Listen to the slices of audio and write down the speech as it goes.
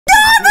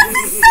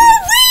This is so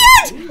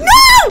weird!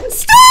 No!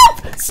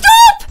 Stop!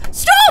 Stop!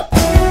 Stop!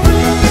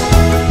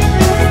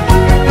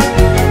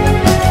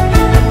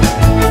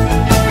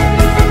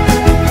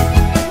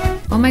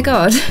 Oh my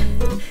god.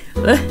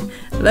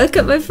 Look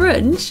at my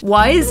fringe.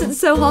 Why is it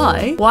so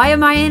high? Why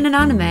am I in an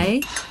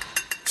anime?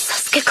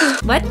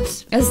 What?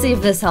 Let's see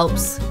if this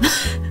helps.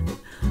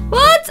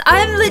 What?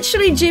 I'm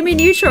literally Jimmy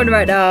Neutron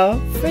right now.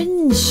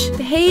 Fringe.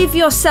 Behave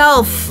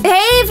yourself.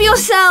 Behave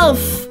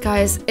yourself.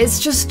 Guys, it's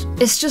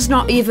just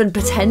not even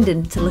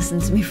pretending to listen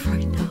to me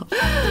right now.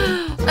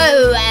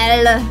 Oh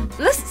well.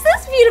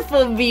 That's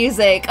beautiful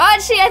music.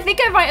 Actually, I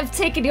think I might have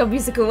taken your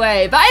music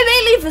away, but I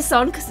may leave this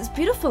on because it's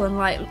beautiful and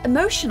like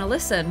emotional.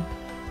 Listen.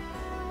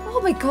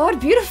 Oh my god,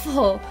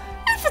 beautiful.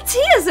 For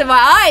tears in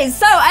my eyes.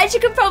 So, as you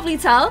can probably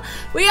tell,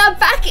 we are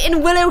back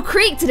in Willow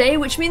Creek today,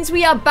 which means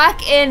we are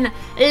back in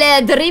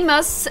Le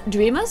Dreamhouse,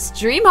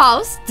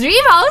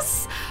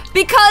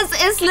 because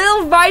it's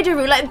little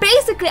Ryder. Like,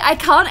 basically, I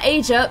can't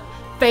age up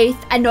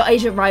Faith and not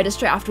age up Ryder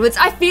straight afterwards.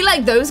 I feel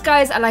like those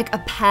guys are like a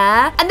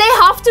pair and they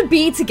have to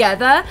be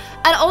together.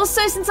 And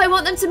also, since I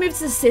want them to move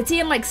to the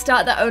city and like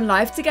start their own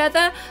life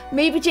together,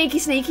 maybe Jakey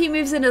Sneaky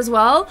moves in as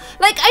well.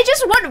 Like, I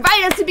just want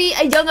Ryder to be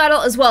a young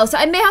adult as well. So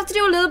I may have to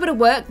do a little bit of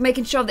work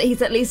making sure that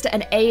he's at least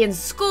an A in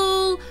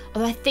school.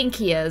 Although I think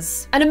he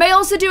is. And I may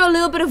also do a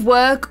little bit of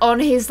work on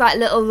his like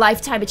little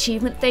lifetime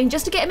achievement thing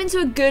just to get him into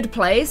a good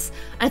place.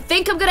 I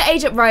think I'm gonna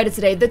age up Ryder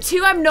today. The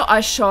two I'm not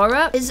as sure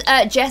of is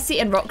Jessie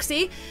and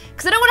Roxy.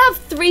 Because I don't want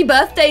to have 3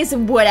 birthdays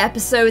in one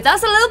episode.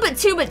 That's a little bit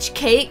too much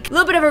cake. A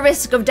little bit of a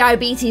risk of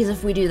diabetes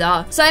if we do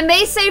that. So I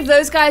may save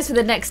those guys for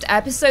the next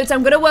episodes.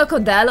 I'm going to work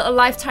on their little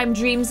lifetime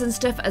dreams and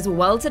stuff as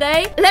well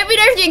today. Let me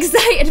know if you're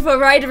excited for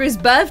Ryder's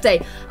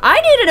birthday. I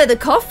need another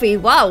coffee.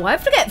 Wow, I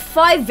have to get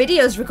 5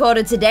 videos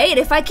recorded today. And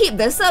if I keep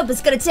this up,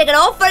 it's going to take an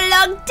awful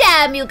long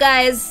time, you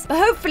guys. But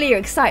hopefully you're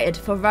excited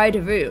for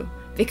Ryder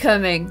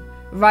becoming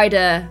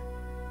Ryder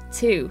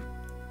 2.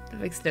 That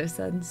makes no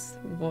sense.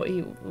 What?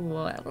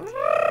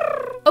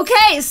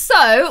 Okay,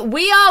 so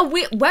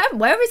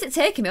where is it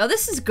taking me? Oh,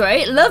 this is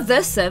great. Love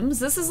this, Sims.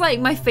 This is like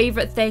my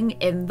favorite thing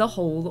in the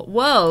whole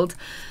world.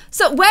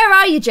 So where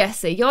are you,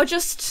 Jessie? You're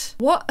just,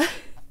 what?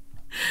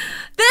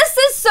 This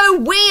is so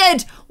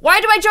weird.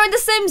 Why do I join The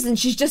Sims and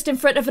she's just in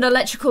front of an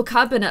electrical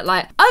cabinet?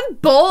 Like, I'm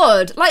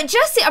bored. Like,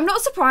 Jessie, I'm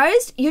not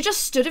surprised. You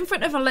just stood in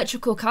front of an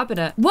electrical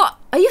cabinet. What?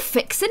 Are you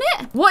fixing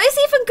it? What is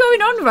even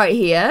going on right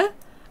here?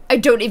 I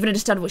don't even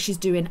understand what she's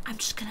doing. I'm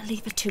just gonna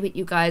leave her to it,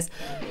 you guys.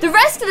 The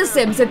rest of the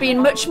Sims are being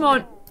much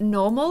more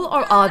normal,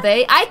 or are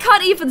they? I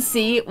can't even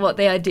see what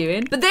they are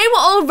doing. But they were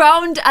all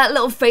round at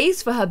Little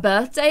Face for her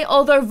birthday,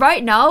 although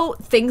right now,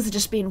 things are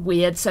just being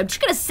weird. So I'm just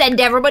gonna send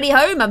everybody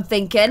home, I'm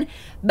thinking.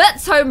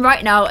 Bet's home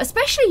right now,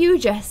 especially you,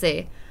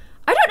 Jessie.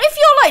 I don't know if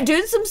you're like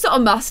doing some sort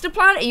of master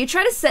plan. Are you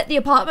trying to set the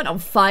apartment on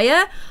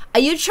fire? Are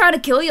you trying to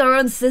kill your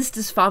own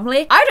sister's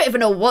family? I don't even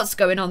know what's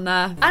going on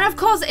there. And of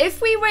course, if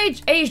we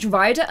aged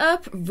Ryder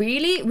up,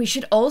 really, we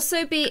should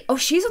also be... Oh,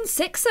 she's on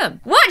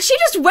Sixum. What? She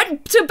just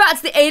went back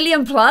to the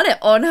alien planet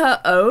on her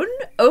own?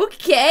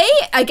 Okay.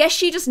 I guess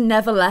she just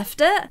never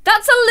left it.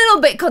 That's a little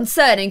bit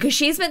concerning because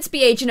she's meant to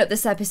be aging up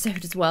this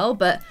episode as well,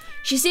 but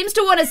she seems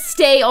to want to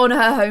stay on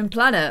her home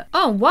planet.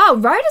 Oh, wow.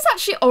 Ryder's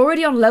actually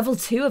already on level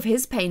 2 of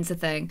his painter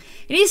thing.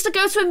 He needs to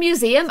go to a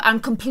museum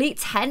and complete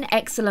 10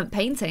 excellent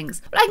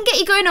paintings. But I can get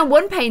you going on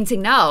 1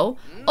 painting now.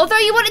 Although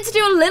you wanted to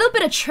do a little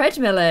bit of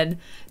treadmilling.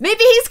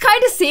 Maybe he's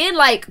kind of seeing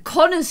like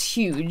Connor's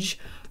huge.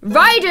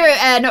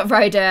 Not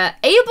Ryder.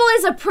 Abel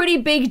is a pretty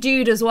big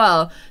dude as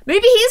well.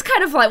 Maybe he's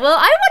kind of like, well,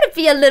 I want to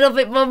be a little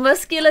bit more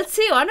muscular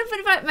too. I want to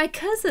be like my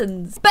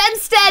cousins. But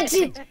instead,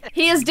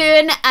 he is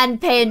doing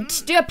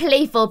do a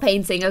playful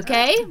painting,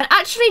 okay? And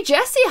actually,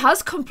 Jessie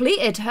has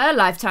completed her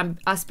lifetime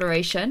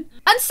aspiration.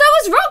 And so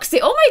has Roxy.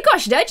 Oh my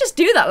gosh, did I just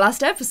do that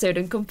last episode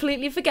and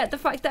completely forget the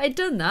fact that I'd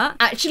done that?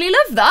 Actually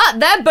love that.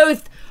 They're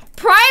both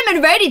prime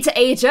and ready to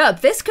age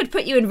up. This could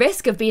put you in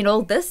risk of being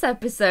old this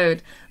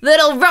episode.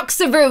 Little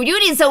Roxaroo, you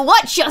need to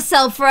watch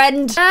yourself,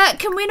 friend.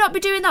 Can we not be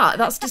doing that?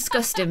 That's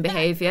disgusting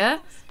behaviour.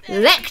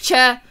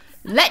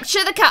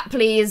 Lecture the cat,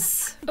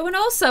 please. Oh, and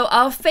also,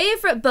 our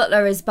favourite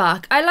butler is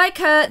back. I like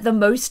her the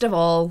most of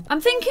all.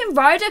 I'm thinking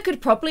Ryder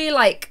could probably,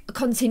 like,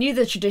 continue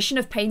the tradition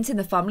of painting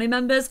the family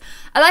members.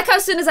 I like how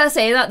as soon as I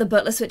say that, the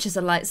butler switches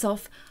the lights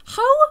off.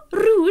 How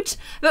rude.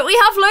 But we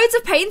have loads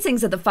of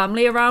paintings of the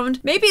family around.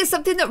 Maybe it's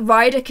something that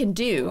Ryder can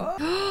do.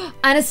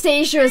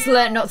 Anastasia has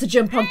learnt not to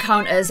jump on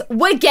counters.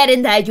 We're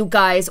getting there, you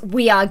guys.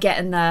 We are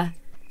getting there.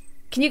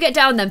 Can you get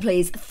down then,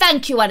 please?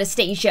 Thank you,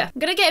 Anastasia. I'm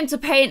gonna get him to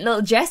paint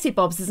little Jessie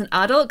Bobs as an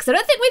adult because I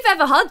don't think we've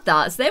ever had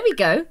that. So there we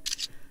go.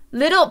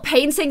 Little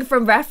painting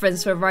from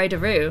reference for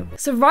Ryder.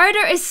 So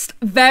Ryder is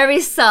very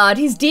sad.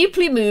 He's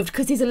deeply moved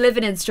because he's a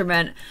living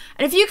instrument.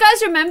 And if you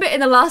guys remember in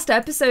the last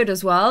episode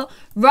as well,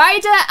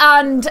 Ryder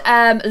and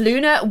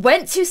Luna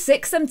went to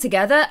six them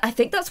together. I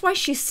think that's why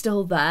she's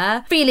still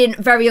there, feeling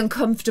very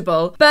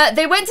uncomfortable. But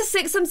they went to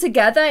six them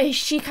together.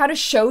 She kind of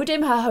showed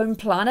him her home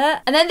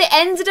planet. And then they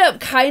ended up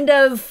kind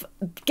of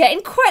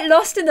getting quite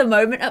lost in the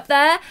moment up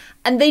there.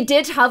 And they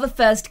did have a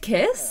first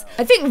kiss.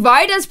 I think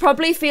Ryder's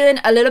probably feeling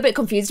a little bit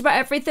confused about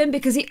everything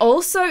because he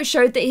also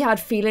showed that he had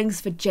feelings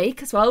for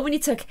Jake as well when he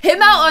took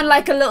him out on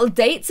like a little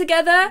date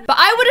together. But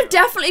I would have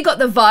definitely got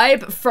the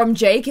vibe from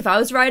Jake if I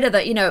was Ryder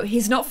that, you know,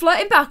 he's not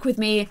flirting back with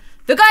me.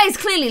 The guy is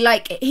clearly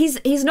like,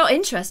 he's not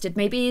interested.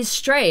 Maybe he's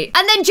straight.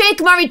 And then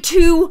Jake married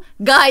 2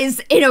 guys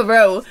in a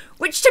row,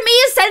 which to me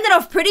is sending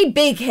off pretty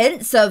big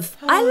hints of,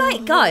 I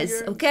like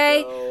guys,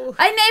 okay?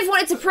 I may have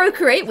wanted to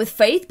procreate with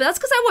Faith, but that's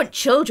because I want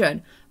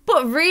children.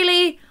 But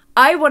really,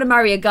 I want to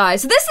marry a guy.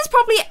 So this is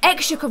probably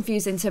extra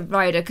confusing to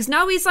Ryder because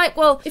now he's like,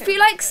 well, if he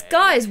likes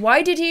guys,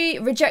 why did he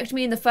reject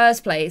me in the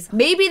first place?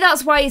 Maybe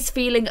that's why he's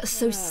feeling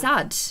so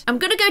sad. I'm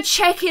going to go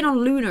check in on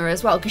Luna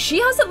as well because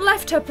she hasn't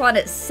left her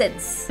planet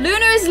since.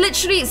 Luna is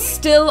literally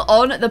still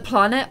on the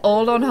planet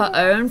all on her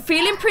own,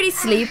 feeling pretty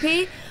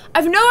sleepy.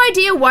 I've no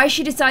idea why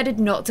she decided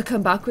not to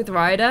come back with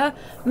Ryder.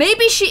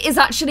 Maybe she is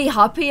actually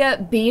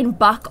happier being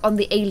back on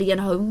the alien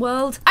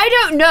homeworld. I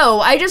don't know.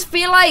 I just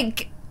feel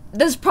like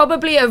there's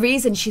probably a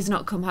reason she's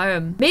not come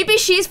home. Maybe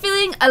she's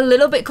feeling a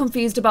little bit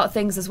confused about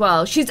things as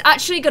well. She's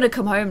actually gonna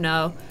come home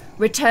now.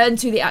 Return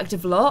to the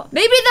active lot.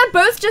 Maybe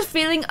they're both just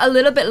feeling a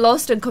little bit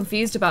lost and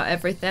confused about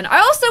everything. I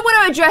also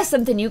want to address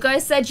something you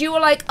guys said. You were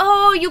like,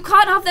 oh, you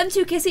can't have them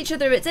 2 kiss each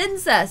other, it's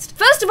incest.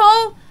 First of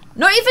all,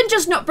 not even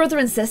just not brother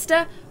and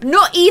sister,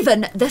 not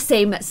even the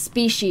same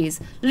species.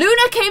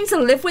 Luna came to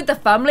live with the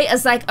family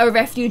as like a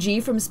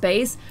refugee from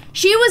space.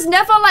 She was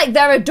never like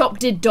their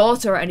adopted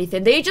daughter or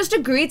anything. They just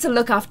agreed to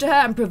look after her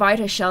and provide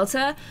her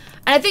shelter.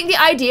 And I think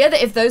the idea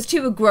that if those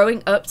 2 were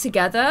growing up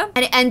together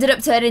and it ended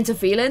up turning into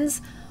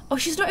feelings, oh,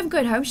 she's not even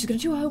going home, she's gonna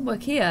do her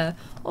homework here.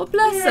 Oh,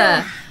 bless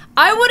her.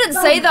 I wouldn't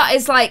say that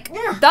is like,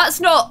 that's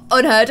not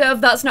unheard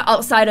of, that's not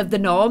outside of the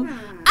norm.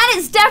 And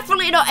it's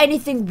definitely not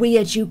anything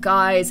weird, you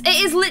guys.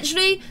 It is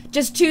literally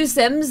just 2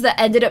 Sims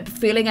that ended up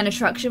feeling an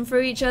attraction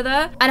for each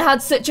other and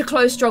had such a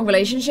close, strong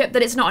relationship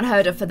that it's not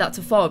unheard of for that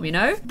to form, you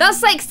know?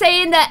 That's like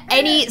saying that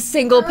any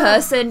single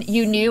person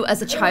you knew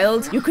as a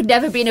child, you could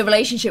never be in a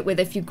relationship with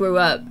if you grew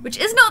up, which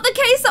is not the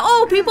case at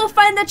all. People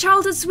find their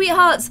childhood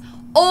sweethearts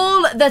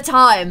all the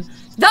time.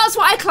 That's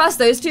what I class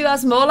those 2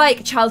 as, more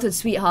like childhood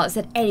sweethearts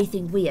than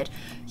anything weird.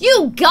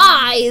 You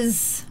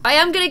guys! I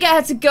am gonna get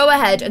her to go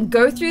ahead and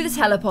go through the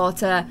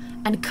teleporter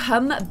and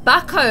come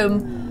back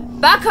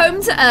home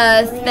to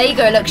Earth. There you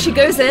go, look, she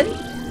goes in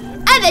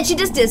and then she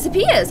just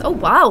disappears. Oh,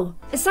 wow.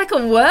 It's like a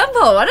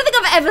wormhole. I don't think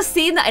I've ever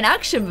seen that in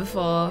action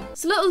before.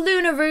 So little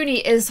Luna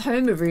Rooney is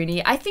Homer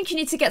Rooney. I think you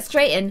need to get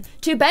straight in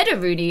to bed,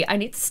 Rooney. I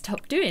need to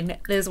stop doing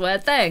those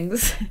weird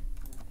things.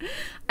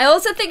 I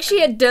also think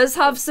she does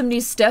have some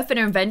new stuff in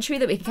her inventory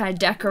that we can kind of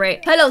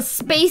decorate her little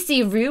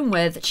spacey room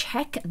with.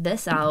 Check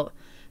this out.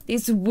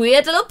 These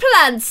weird little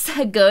plants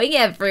are going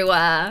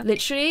everywhere.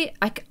 Literally,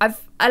 I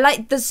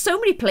like, there's so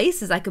many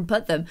places I can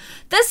put them.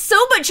 There's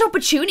so much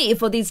opportunity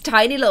for these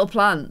tiny little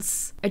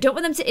plants. I don't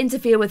want them to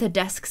interfere with her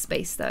desk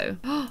space though.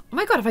 Oh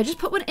my God, if I just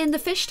put one in the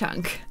fish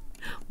tank.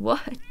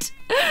 What?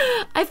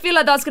 I feel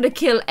like that's gonna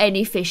kill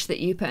any fish that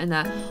you put in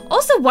there.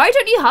 Also, why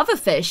don't you have a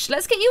fish?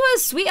 Let's get you a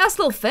sweet ass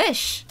little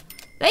fish.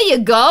 There you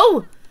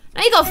go.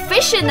 Now you got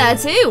fish in there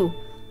too.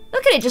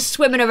 Look at it just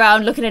swimming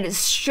around, looking at its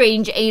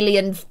strange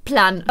alien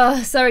plant.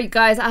 Oh, sorry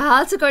guys, I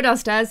had to go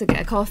downstairs and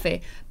get a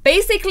coffee.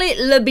 Basically,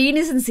 Labine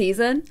is in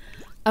season.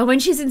 And when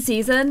she's in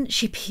season,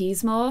 she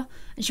pees more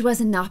and she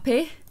wears a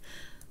nappy.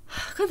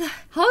 God,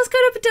 how's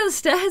going up and down the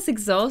stairs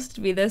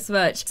exhausted me this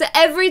much? So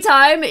every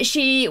time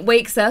she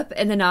wakes up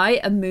in the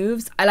night and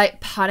moves, I like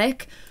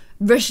panic,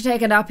 rush to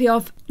take a nappy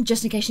off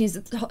just in case she needs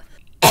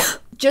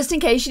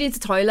a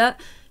toilet.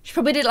 She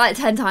probably did it like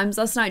 10 times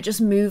last night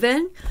just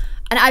moving.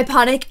 And I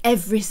panic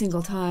every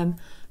single time.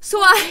 So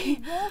I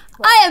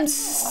am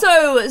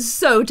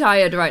so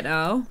tired right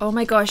now. Oh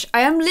my gosh, I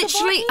am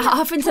literally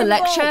having to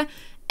lecture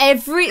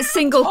every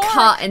single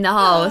cat in the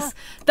house.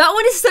 That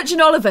one is such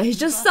an Oliver. He's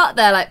just sat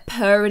there like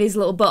purring his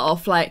little butt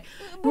off, like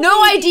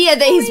no idea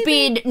that he's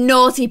being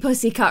naughty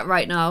pussycat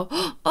right now.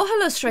 Oh,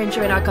 hello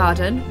stranger in our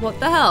garden. What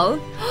the hell?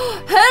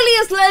 Hurley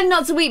has learned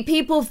not to eat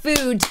people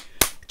food.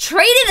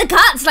 Training the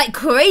cats like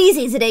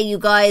crazy today, you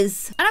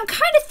guys. And I'm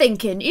kind of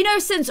thinking, you know,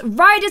 since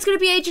Ryder's going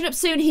to be aging up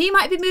soon, he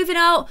might be moving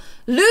out.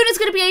 Luna's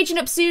going to be aging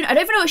up soon. I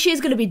don't even know what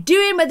she's going to be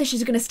doing, whether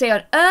she's going to stay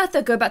on Earth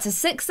or go back to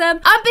Sixam.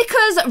 And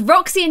because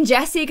Roxy and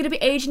Jessie are going to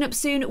be aging up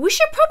soon, we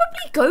should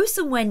probably go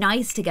somewhere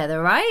nice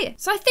together, right?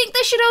 So I think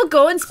they should all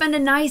go and spend a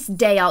nice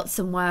day out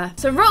somewhere.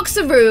 So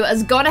Roxaroo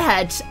has gone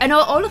ahead, and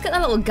oh, look at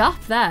that little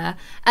gap there.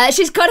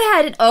 She's gone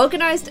ahead and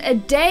organised a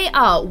day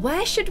out.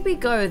 Where should we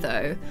go,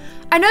 though?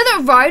 I know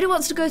that Ryder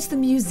wants to go to the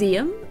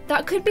museum.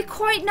 that could be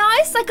quite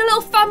nice. Like a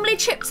little family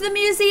trip to the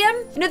museum.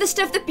 You know, the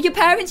stuff that your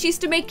parents used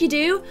to make you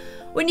do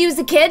when you was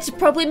a kid,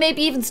 probably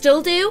maybe even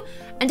still do.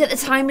 And at the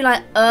time you're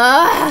like,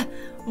 ugh,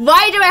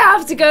 why do I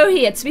have to go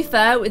here? To be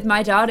fair, with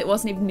my dad, it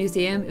wasn't even a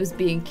museum, it was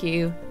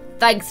B&Q.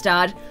 Thanks,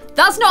 Dad.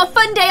 That's not a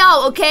fun day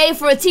out, okay,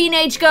 for a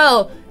teenage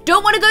girl.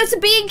 Don't want to go to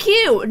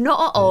B&Q,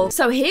 not at all.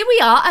 So here we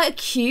are at a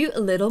cute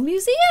little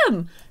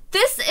museum.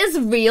 This is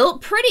real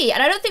pretty,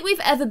 and I don't think we've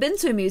ever been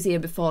to a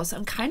museum before, so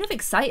I'm kind of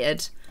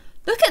excited.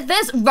 Look at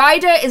this.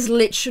 Ryder is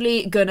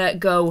literally gonna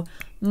go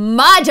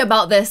mad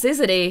about this,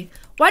 isn't he?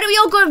 Why don't we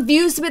all go and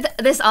view some of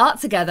this art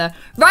together?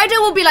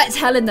 Ryder will be like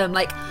telling them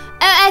like,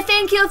 I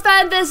think you'll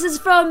find this is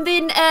from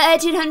the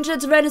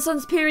 1800s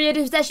Renaissance period.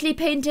 It was actually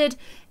painted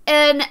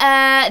in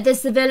the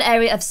Seville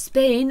area of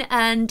Spain,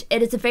 and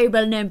it is a very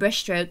well-known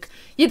brushstroke.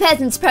 You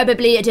peasants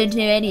probably don't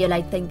know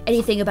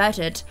anything about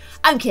it.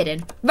 I'm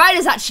kidding.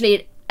 Ryder's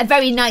actually a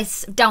very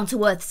nice,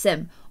 down-to-earth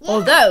sim. Yeah.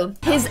 Although,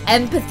 his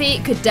empathy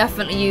could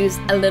definitely use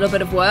a little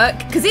bit of work.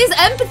 Because his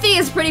empathy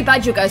is pretty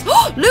bad, you guys.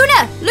 Oh,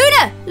 Luna!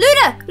 Luna!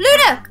 Luna!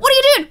 Luna! What are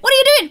you doing? What are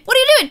you doing? What are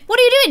you doing? What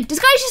are you doing?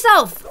 Disguise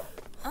yourself!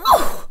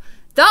 Oh,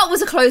 that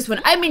was a close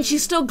one. I mean,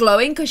 she's still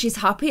glowing because she's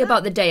happy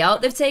about the day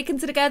out they've taken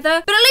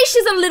together. But at least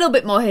she's a little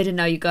bit more hidden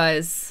now, you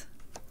guys.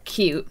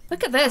 Cute.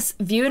 Look at this.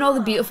 Viewing all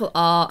the beautiful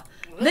art.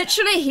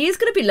 Literally, he's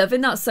going to be loving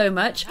that so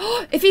much.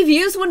 If he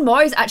views one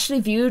more, he's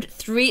actually viewed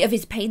 3 of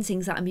his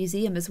paintings at a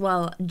museum as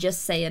well.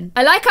 Just saying.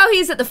 I like how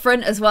he's at the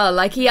front as well.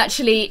 Like, he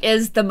actually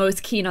is the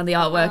most keen on the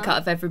artwork out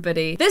of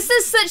everybody. This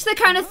is such the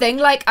kind of thing,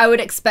 like, I would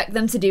expect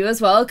them to do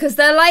as well. Because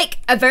they're, like,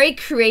 a very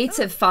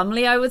creative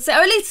family, I would say.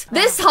 Or at least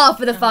this half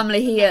of the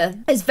family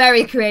here is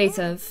very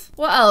creative.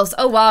 What else?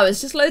 Oh, wow.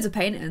 It's just loads of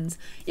paintings.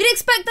 You'd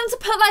expect them to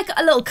put, like,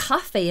 a little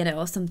cafe in it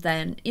or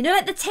something. You know,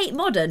 like the Tate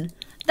Modern.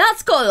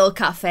 That's got a little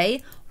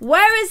cafe.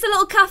 Where is the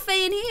little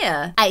cafe in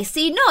here? I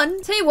see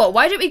none. Tell you what,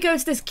 why don't we go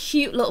to this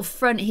cute little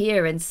front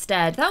here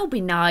instead? That would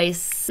be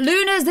nice.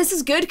 Luna's, this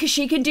is good because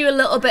she can do a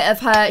little bit of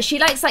her, she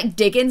likes like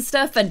digging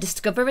stuff and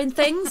discovering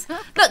things.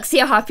 Look, see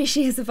how happy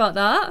she is about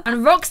that.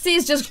 And Roxy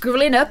is just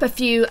grilling up a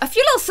few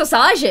little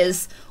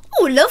sausages.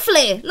 Oh,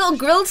 lovely. Little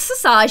grilled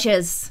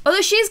sausages.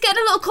 Although she's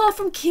getting a little call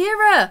from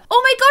Kira.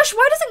 Oh my gosh,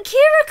 why doesn't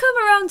Kira come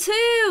around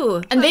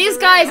too? And these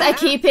guys are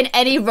keeping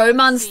any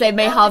romance they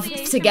may have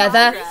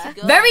together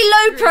very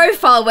low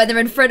profile when they're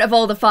in front of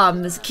all the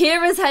fams.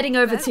 Kira's heading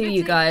over to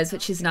you guys,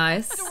 which is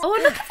nice. Oh,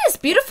 and look at this.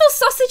 Beautiful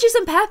sausages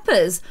and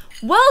peppers.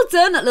 Well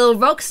done, little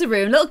Roxy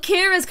room. Little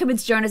Kira's coming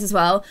to join us as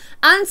well.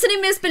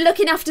 Anthony has been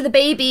looking after the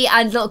baby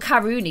and little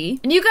Karuni.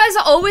 And you guys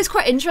are always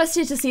quite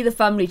interested to see the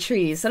family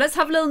trees. So let's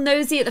have a little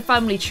nosy at the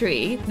family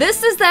tree.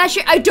 This is their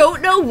tree. I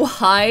don't know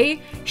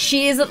why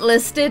she isn't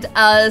listed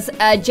as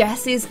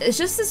Jessie's. It's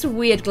just this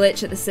weird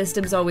glitch that the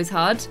system's always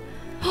had.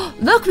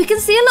 Look, we can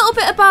see a little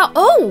bit about...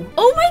 Oh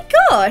my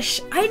gosh.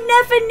 I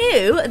never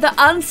knew that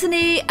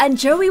Anthony and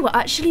Joey were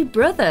actually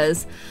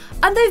brothers.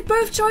 And they've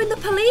both joined the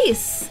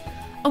police.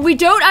 And we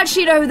don't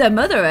actually know who their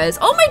mother is.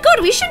 Oh my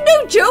god, we should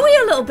know Joey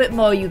a little bit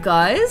more, you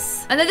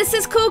guys. And then this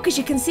is cool because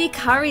you can see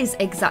Carrie's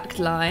exact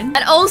line.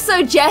 And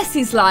also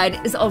Jessie's line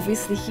is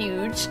obviously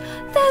huge.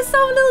 There's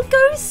our little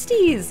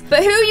ghosties.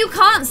 But who you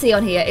can't see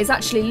on here is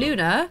actually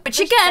Luna, which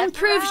again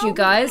proves, you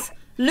guys,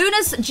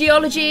 Luna's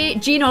geology,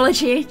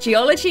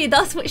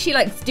 that's what she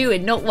likes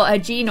doing, not what her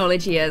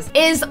genealogy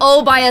is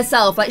all by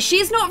herself. Like,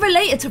 she's not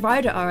related to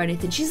Ryder or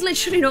anything. She's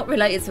literally not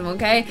related to him,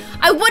 okay?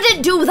 I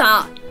wouldn't do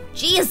that.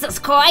 Jesus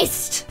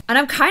Christ. And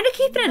I'm kind of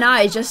keeping an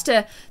eye just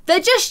to... They're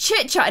just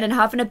chit-chatting and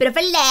having a bit of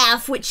a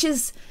laugh, which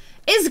is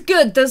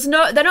good. They're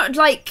not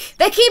like...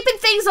 They're keeping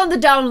things on the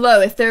down low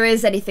if there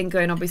is anything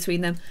going on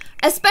between them.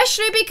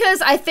 Especially because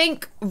I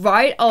think,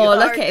 right? Oh,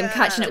 look at him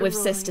catching it with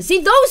sister.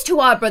 See, those two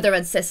are brother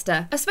and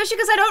sister. Especially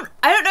because I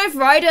don't know if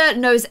Ryder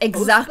knows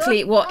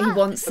exactly what he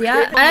wants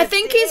yet. And I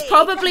think he's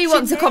probably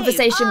wants a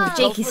conversation with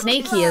Jakey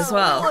Snakey as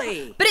well.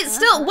 But it's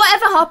still,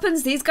 whatever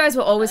happens, these guys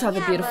will always have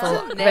a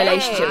beautiful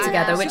relationship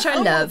together, which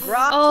I love.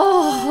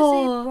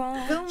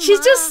 Oh, she's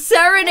just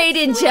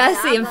serenading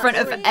Jessie in front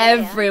of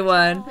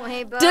everyone.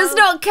 Does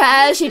not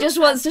care. She just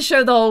wants to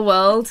show the whole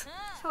world.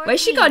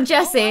 Where's she gone,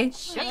 Jessie?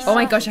 Oh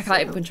my gosh, I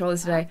can't even control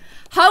this today.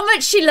 How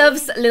much she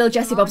loves little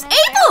Jessie Bobs.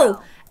 Abel!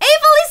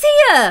 Abel is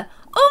here!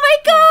 Oh my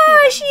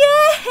gosh,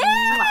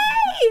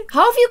 yay!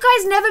 How have you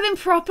guys never been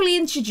properly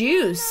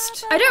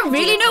introduced? I don't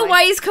really know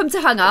why he's come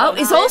to hang out.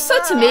 He's also,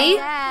 to me,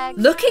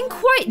 looking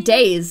quite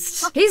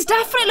dazed. He's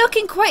definitely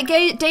looking quite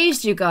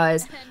dazed, you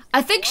guys.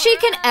 I think she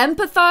can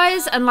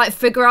empathize and like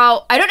figure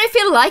out, I don't know if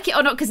he'll like it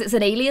or not because it's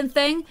an alien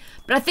thing,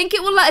 but I think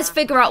it will let us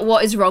figure out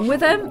what is wrong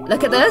with him.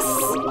 Look at this.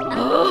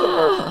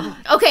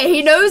 Okay,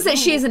 he knows that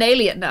she's an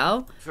alien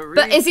now,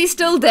 but is he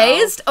still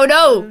dazed? Oh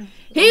no,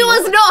 He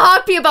was not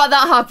happy about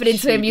that happening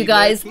to him, you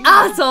guys,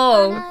 at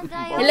all.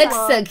 He looks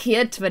so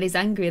cute when he's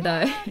angry,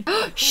 though.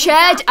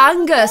 Shared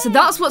anger. So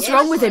that's what's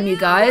wrong with him, you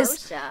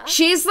guys.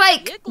 She's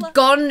like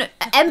gone,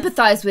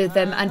 empathized with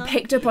him and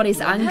picked up on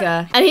his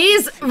anger. And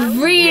he's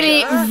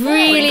really,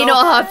 really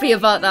not happy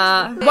about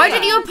that. Why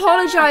didn't you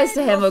apologize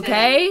to him,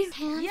 okay?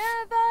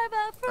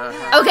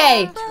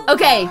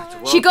 Okay.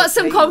 She got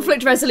some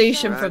conflict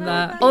resolution from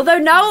that. Although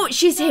now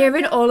she's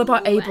hearing all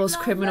about Abel's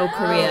criminal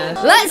career.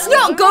 Let's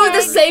not go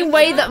the same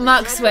way that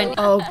Max went.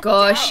 Oh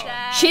gosh.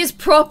 She's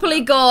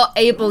properly got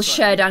Abel's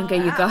shared anger,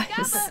 you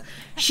guys.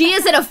 She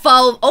is in a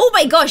foul. Oh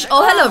my gosh.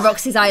 Oh, hello,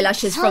 Roxy's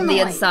eyelashes from the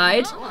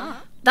inside.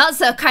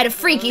 That's a kind of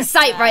freaky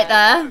sight right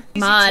there.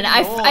 Man,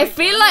 I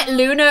feel like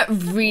Luna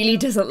really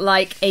doesn't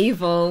like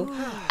Abel.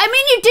 I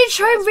mean, you did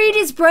try and read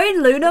his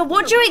brain, Luna.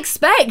 What do you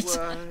expect?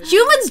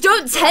 Humans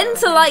don't tend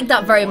to like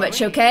that very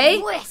much,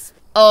 okay?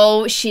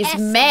 Oh, she's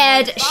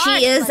mad.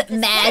 She is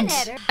mad.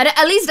 And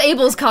at least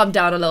Abel's calmed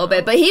down a little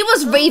bit, but he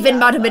was raving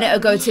mad a minute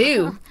ago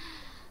too.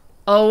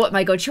 Oh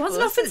my god, she wants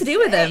nothing to do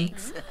with him.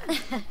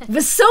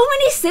 But so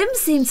many Sims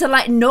seem to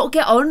like not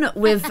get on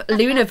with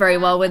Luna very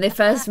well when they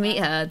first meet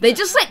her. They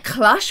just like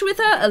clash with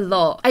her a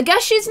lot. I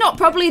guess she's not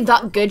probably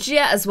that good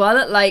yet as well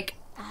at like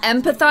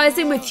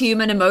empathizing with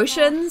human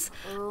emotions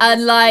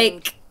and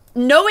like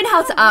knowing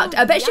how to act.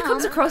 I bet she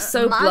comes across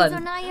so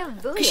blunt.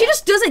 Because she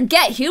just doesn't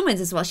get humans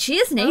as well. She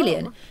is an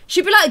alien.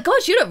 She'd be like,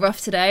 God, you look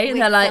rough today.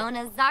 And they're like,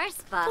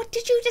 what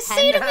did you just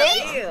say to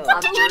me?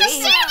 What did you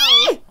just say to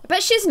me? I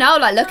bet she's now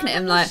like looking at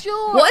him like,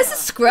 what is the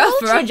scruff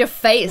around your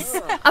face?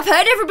 I've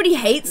heard everybody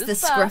hates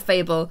this scruff,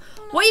 Abel.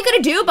 What are you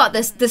going to do about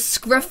this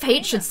scruff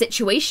hatred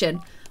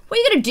situation? What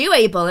are you going to do,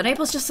 Abel? And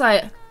Abel's just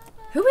like,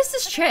 who is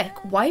this chick?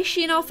 Why is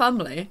she in our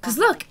family? Because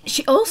look,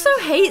 she also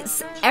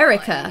hates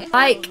Erica.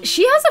 Like,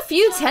 she has a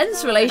few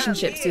tense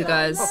relationships, you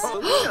guys.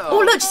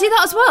 Oh, look, see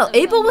that as well?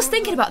 Abel was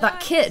thinking about that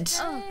kid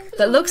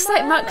that looks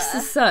like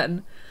Max's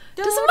son.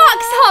 Does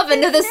Max have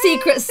another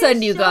secret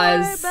son, you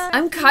guys?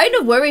 I'm kind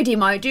of worried he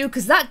might do,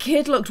 because that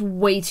kid looked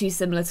way too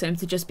similar to him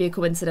to just be a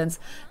coincidence.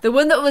 The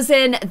one that was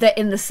in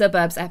the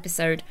Suburbs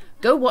episode.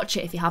 Go watch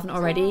it if you haven't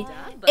already.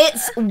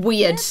 It's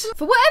weird.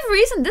 For whatever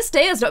reason, this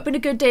day has not been a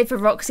good day for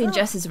Roxy and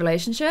Jess's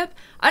relationship.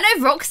 I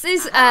know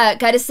Roxy's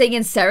kind of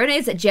singing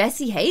serenades that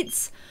Jessie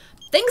hates.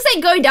 Things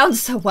ain't going down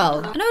so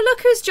well. I know,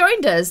 look who's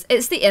joined us.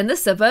 It's the In the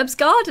Suburbs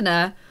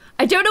gardener.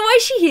 I don't know why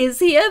she is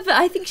here, but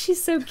I think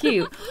she's so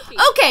cute.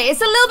 Okay,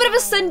 it's a little bit of a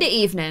Sunday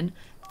evening.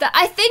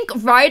 I think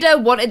Ryder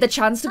wanted the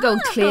chance to go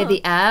and clear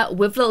the air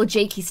with little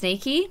Jakey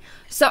Snakey.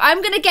 So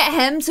I'm going to get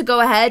him to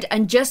go ahead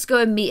and just go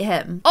and meet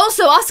him.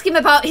 Also, ask him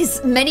about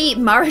his many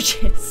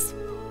marriages.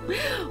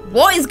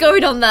 What is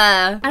going on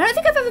there? I don't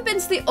think I've ever been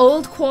to the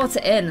Old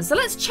Quarter Inn, so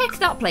let's check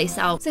that place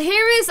out. So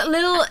here is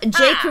little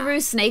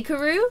Jakaroo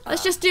Snakeroo.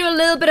 Let's just do a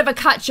little bit of a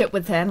catch-up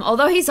with him,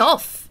 although he's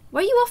off.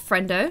 Where are you off,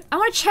 friendo? I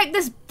want to check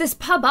this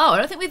pub out. I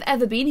don't think we've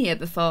ever been here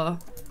before.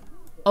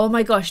 Oh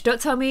my gosh,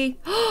 don't tell me.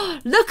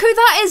 Look who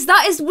that is.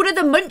 That is one of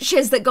the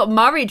munches that got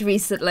married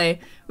recently.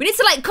 We need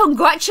to like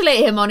congratulate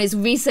him on his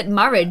recent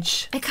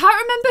marriage. I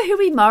can't remember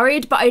who he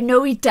married, but I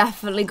know he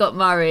definitely got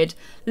married.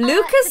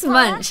 Lucas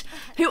Munch,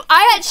 who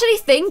I actually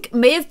think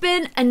may have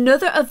been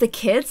another of the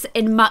kids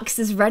in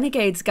Max's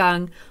Renegades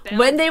gang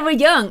when they were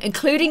young,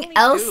 including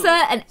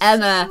Elsa and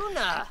Emma.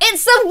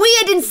 It's a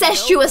weird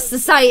incestuous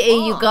society,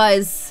 you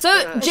guys.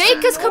 So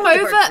Jake has come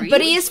over,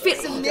 but he is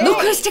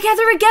look who's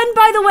together again,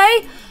 by the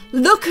way.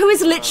 Look who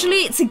is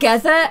literally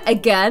together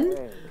again.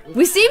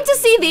 We seem to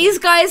see these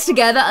guys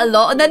together a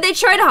lot, and then they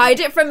try and hide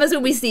it from us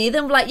when we see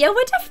them. Like, yeah,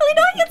 we're definitely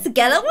not here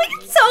together. What are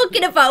you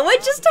talking about? We're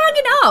just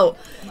hanging out.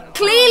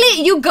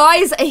 Clearly, you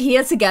guys are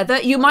here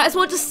together. You might as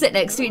well just sit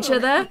next to each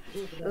other.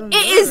 It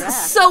is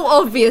so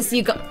obvious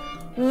you guys...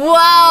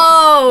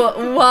 Wow.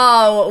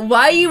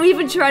 Why are you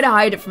even trying to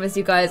hide it from us,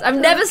 you guys? I've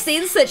never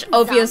seen such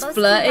obvious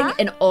flirting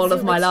in all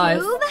of my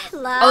life.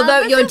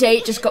 Although your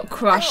date just got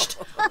crushed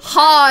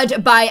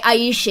hard by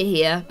Aisha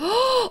here.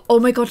 Oh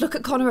my god, look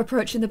at Connor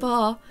approaching the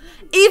bar.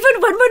 Even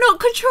when we're not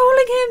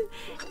controlling him.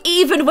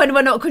 Even when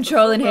we're not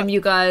controlling him, you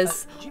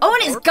guys. Oh,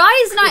 and it's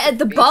guys' night at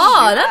the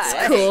bar. That's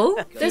cool.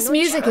 This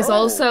music is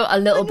also a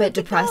little bit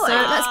depressing.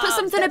 Let's put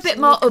something a bit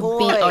more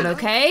upbeat on,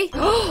 okay?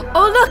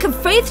 Oh, look, and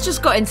Faith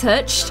just got in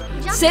touch.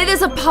 Say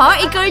there's a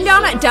party going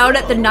down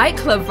at the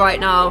nightclub right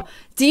now.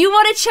 Do you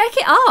want to check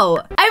it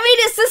out? I mean,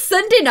 it's a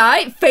Sunday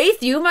night.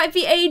 Faith, you might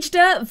be aged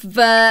up,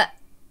 but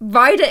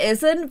Ryder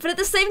isn't. But at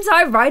the same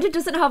time, Ryder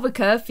doesn't have a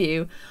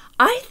curfew.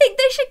 I think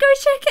they should go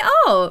check it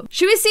out.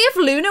 Should we see if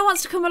Luna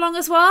wants to come along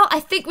as well? I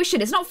think we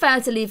should. It's not fair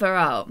to leave her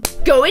out.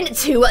 Going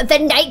to the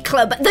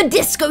nightclub, the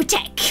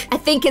discotheque. I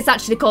think it's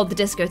actually called the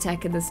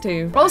discotheque in this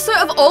too. Also,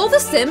 of all the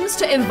Sims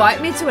to invite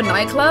me to a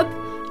nightclub,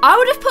 I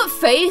would have put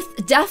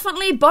Faith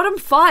definitely bottom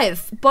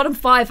 5. Bottom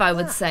 5, I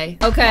would say.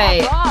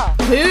 Okay,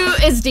 who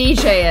is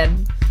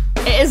DJing?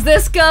 It is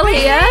this girl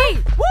here.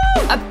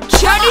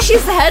 Apparently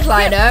she's the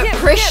headliner,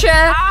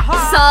 Trisha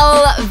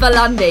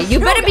Salvalandi. You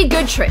better be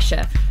good,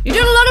 Trisha. You're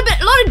doing a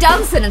lot of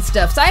dancing and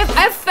stuff, so I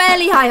have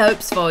fairly high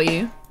hopes for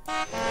you.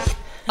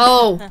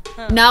 Oh,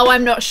 now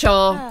I'm not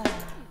sure.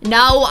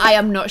 Now I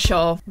am not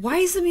sure. Why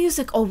is the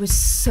music always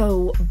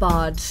so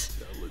bad?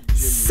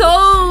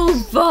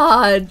 So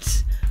bad.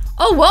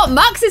 Oh, what?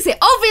 Max is here.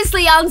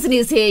 Obviously,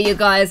 Anthony's here, you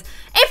guys.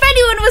 If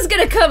anyone was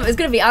going to come, it was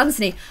going to be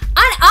Anthony.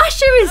 And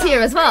Asher is here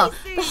as well.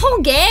 The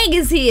whole gang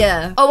is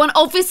here. Oh, and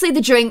obviously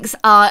the drinks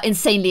are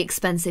insanely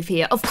expensive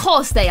here. Of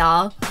course they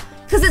are.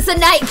 Because it's a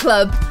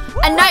nightclub.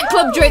 And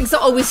nightclub drinks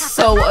are always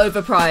so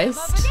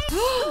overpriced.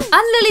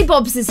 And Lily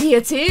Bobs is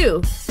here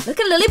too. Look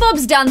at Lily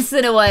Bobs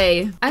dancing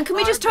away. And can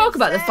we just talk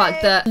about the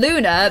fact that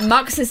Luna,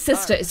 Max's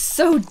sister, is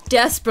so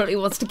desperately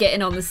wants to get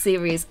in on the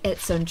series.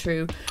 It's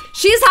untrue.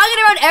 She's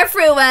hanging around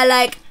everywhere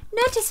like,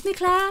 notice me,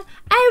 Claire.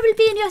 I will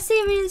be in your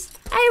series.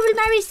 I will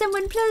marry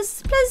someone,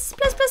 plus.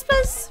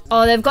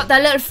 Oh, they've got their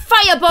little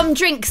firebomb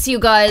drinks, you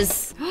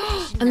guys.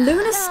 And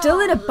Luna's still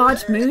in a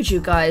bad mood,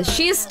 you guys.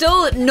 She is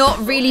still not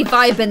really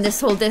vibing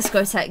this whole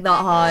discotheque that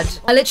hard.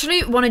 I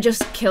literally want to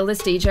just kill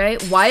this DJ.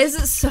 Why is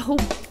it so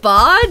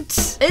bad?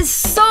 It's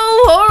so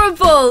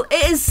horrible.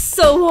 It is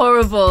so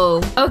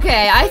horrible.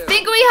 Okay, I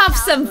think we have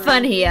some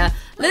fun here.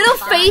 Little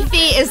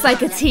Faithy is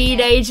like a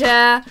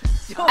teenager.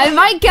 I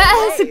might get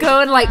her to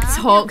go and like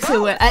talk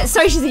to her.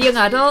 Sorry, she's a young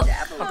adult.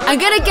 I'm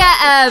gonna get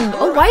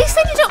oh, why are you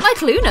saying you don't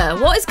like Luna?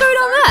 What is going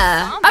on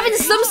there? Having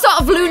some sort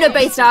of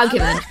Luna-based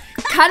argument.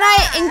 Can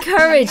I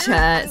encourage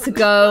her to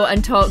go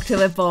and talk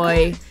to a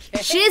boy?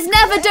 She's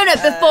never done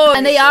it before,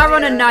 and they are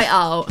on a night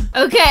out.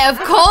 Okay, I've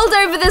called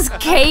over this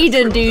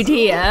Caden dude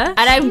here, and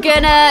I'm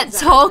gonna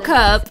talk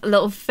up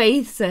little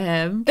Faith to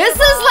him. This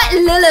is like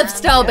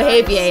Lilith-style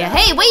behavior.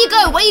 Hey, where you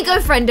go? Where you go,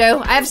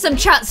 friendo? I have some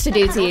chats to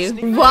do to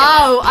you.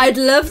 Wow, I'd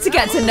love to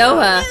get to know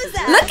her.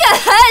 Look at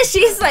her.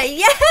 She's like,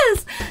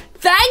 yes.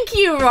 Thank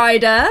you,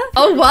 Ryder.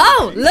 Oh,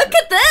 wow. Look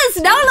at this.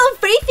 Now little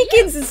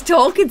Faithykins is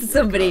talking to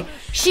somebody.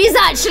 She's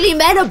actually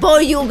met a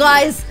boy, you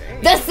guys.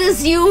 This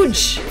is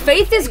huge.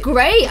 Faith is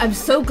great. I'm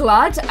so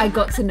glad I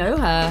got to know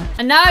her.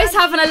 And now he's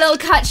having a little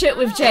catch up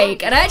with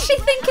Jake. And I actually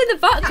think in the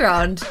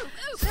background,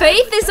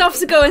 Faith is off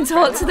to go and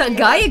talk to that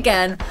guy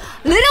again.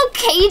 Little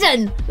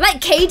Caden.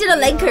 Like Caden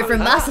Alenko from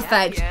Mass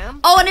Effect.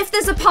 Oh, and if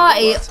there's a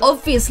party,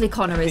 obviously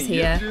Connor is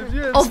here.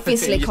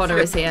 Obviously Connor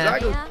is here.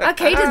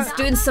 Caden's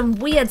doing some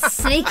weird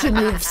sneaky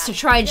moves to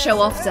try and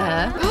show off to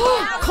her.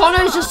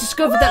 Connor has just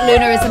discovered that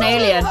Luna is an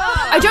alien.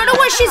 I don't know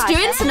what she's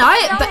doing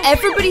tonight, but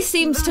everybody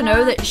seems to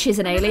know that she's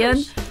an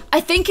alien.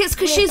 I think it's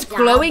because she's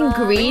glowing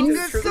green.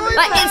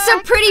 Like, it's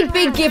a pretty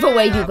big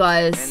giveaway, you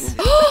guys.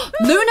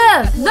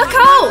 Luna, look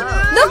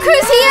out! Look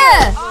who's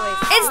here!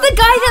 It's the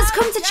guy that's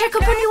come to check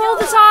up on you all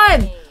the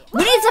time.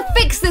 We need to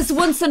fix this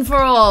once and for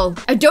all.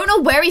 I don't know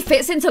where he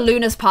fits into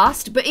Luna's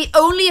past, but he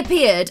only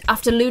appeared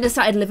after Luna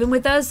started living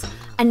with us,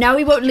 and now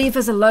he won't leave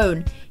us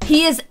alone.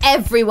 He is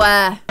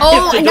everywhere.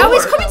 Oh, and now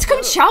he's coming to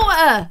come shout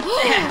at her.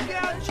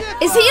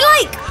 Is he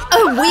like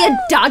a weird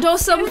dad or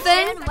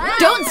something?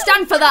 Don't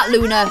stand for that,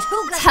 Luna.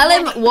 Tell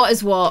him what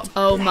is what.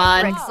 Oh,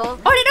 man. Oh,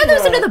 I didn't know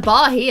there was another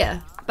bar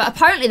here, but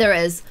apparently there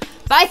is.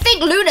 But I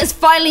think Luna's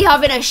finally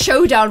having a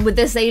showdown with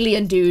this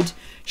alien dude.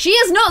 She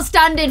is not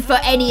standing for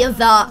any of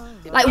that.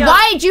 Like,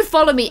 why do you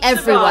follow me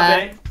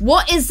everywhere?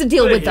 What is the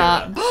deal with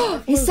that?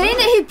 He's saying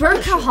that he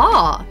broke her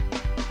heart.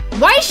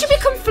 Why should she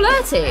become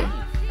flirty?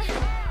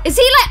 Is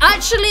he like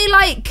actually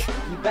like...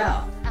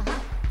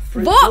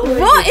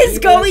 What is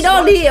going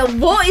on here?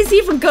 What is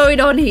even going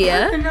on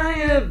here? What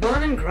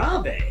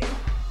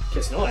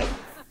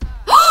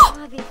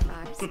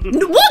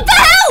the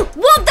hell?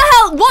 What the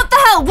hell? What the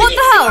hell? What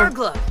the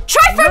hell?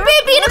 Try for a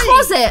baby in a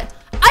closet.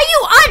 Are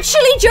you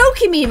actually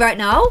joking me right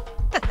now?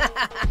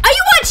 Are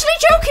you actually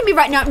joking me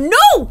right now?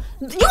 No!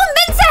 You were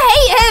meant to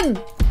hate him!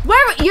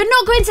 You're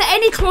not going to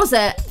any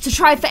closet to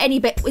try for any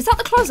bit. Is that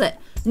the closet?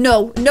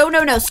 No.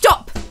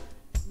 Stop!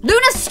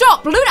 Luna,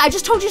 stop! Luna, I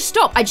just told you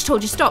stop. I just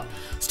told you stop.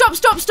 Stop.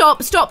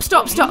 No,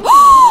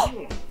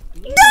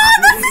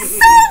 this is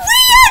so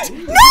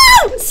weird!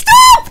 No!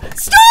 Stop!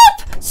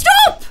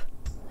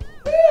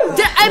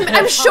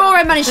 I'm sure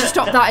I managed to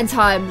stop that in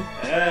time.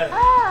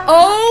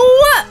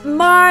 Oh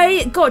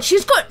my god,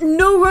 she's got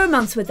no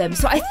romance with him,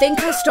 so I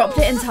think I stopped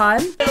it in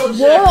time.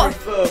 What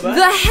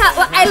the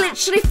hell? I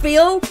literally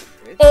feel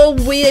all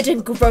weird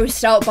and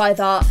grossed out by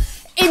that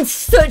in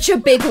such a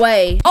big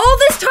way. All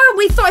this time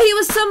we thought he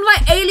was some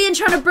like alien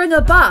trying to bring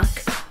her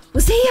back.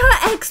 Was he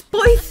her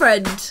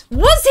ex-boyfriend?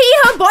 Was he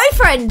her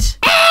boyfriend?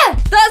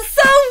 That's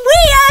so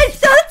weird!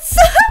 That's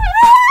so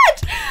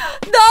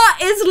weird! That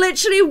is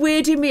literally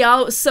weirding me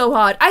out so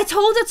hard. I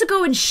told her to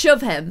go and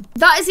shove him.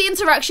 That is the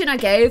interaction I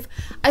gave.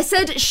 I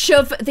said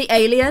shove the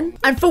alien.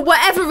 And for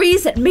whatever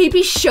reason,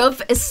 maybe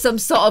shove is some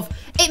sort of...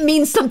 It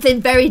means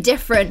something very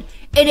different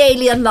in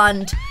alien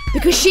land.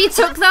 Because she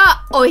took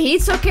that, or he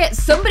took it,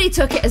 somebody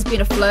took it as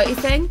being a flirty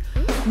thing.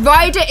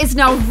 Ryder is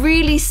now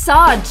really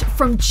sad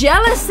from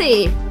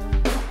jealousy.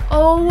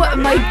 Oh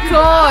my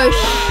gosh.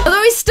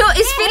 Although he's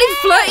feeling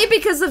flirty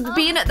because of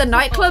being at the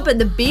nightclub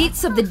and the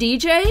beats of the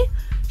DJ.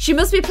 She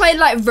must be playing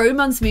like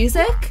romance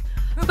music.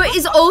 But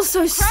he's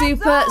also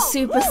super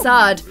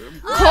sad.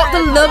 Caught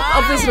the love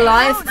of his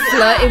life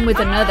flirting with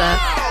another.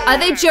 Are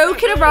they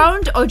joking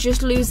around or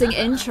just losing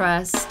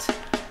interest?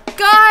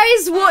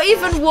 Guys, what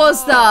even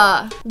was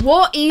that?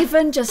 What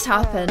even just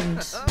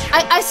happened?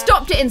 I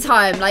stopped it in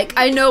time. Like,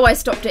 I know I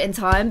stopped it in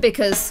time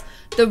because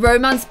the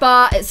romance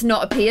bar, it's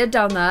not appeared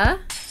down there.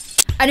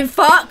 And in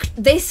fact,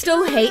 they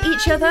still hate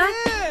each other.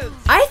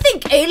 I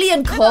think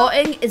alien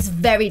courting is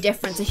very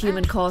different to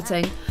human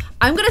courting.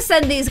 I'm gonna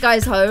send these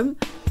guys home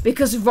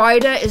because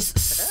Ryder is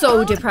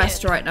so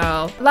depressed right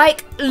now.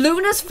 Like,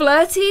 Luna's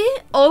flirty,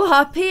 all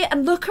happy,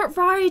 and look at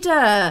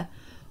Ryder.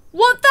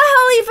 What the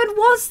hell even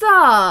was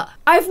that?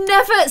 I've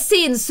never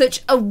seen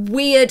such a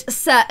weird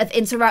set of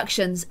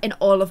interactions in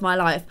all of my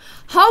life.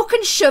 How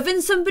can shoving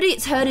somebody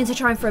turn into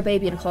trying for a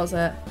baby in a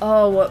closet?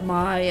 Oh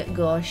my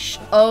gosh.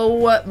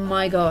 Oh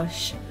my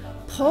gosh.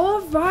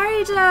 Poor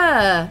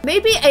Ryder.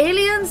 Maybe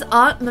aliens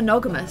aren't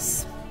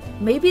monogamous.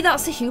 Maybe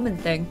that's a human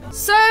thing.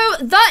 So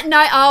that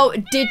night out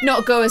did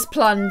not go as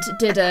planned,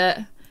 did it?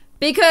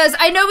 Because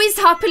I know he's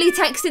happily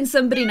texting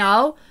somebody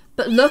now,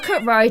 but look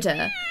at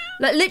Ryder.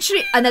 Like,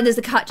 literally, and then there's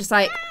a cat just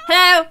like,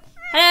 hello,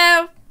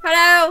 hello,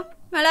 hello,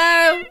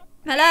 hello,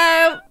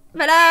 hello,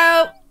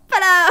 hello,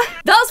 hello.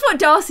 That's what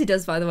Darcy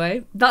does, by the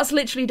way. That's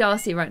literally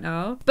Darcy right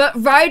now. But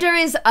Ryder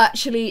is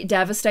actually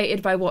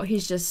devastated by what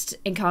he's just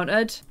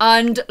encountered.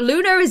 And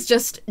Luna is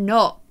just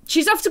not.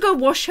 She's off to go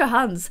wash her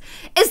hands.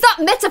 Is that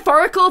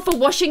metaphorical for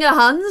washing her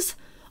hands?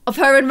 Of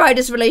her and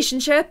Ryder's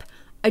relationship?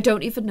 I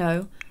don't even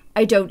know.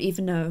 I don't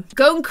even know.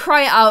 Go and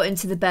cry it out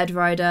into the bed,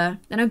 Ryder.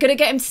 And I'm gonna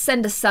get him to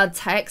send a sad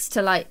text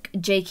to, like,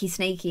 Jakey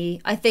Snakey.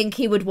 I think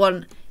he would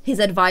want his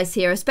advice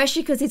here,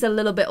 especially because he's a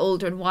little bit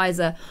older and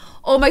wiser.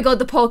 Oh my god,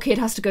 the poor kid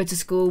has to go to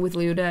school with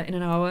Luna in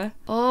an hour.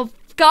 Oh,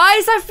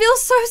 guys, I feel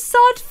so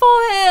sad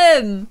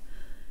for him.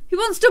 He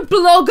wants to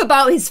blog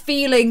about his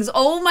feelings.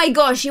 Oh my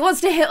gosh, he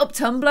wants to hit up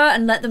Tumblr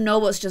and let them know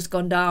what's just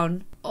gone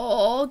down.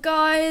 Oh,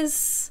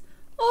 guys.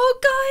 Oh,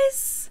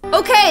 guys.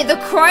 Okay, the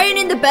crying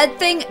in the bed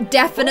thing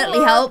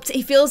definitely helped.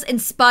 He feels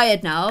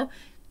inspired now.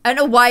 I don't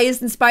know why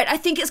he's inspired. I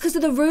think it's because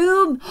of the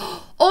room.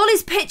 All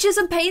his pictures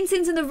and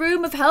paintings in the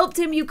room have helped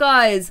him, you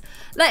guys.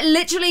 Like,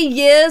 literally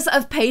years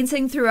of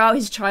painting throughout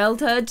his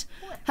childhood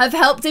have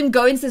helped him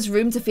go into this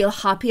room to feel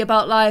happy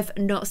about life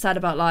and not sad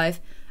about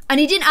life. And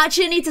he didn't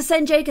actually need to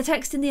send Jake a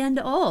text in the end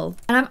at all.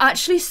 And I'm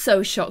actually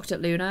so shocked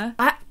at Luna.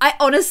 I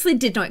honestly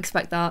did not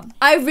expect that.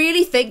 I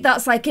really think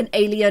that's like an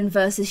alien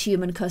versus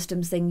human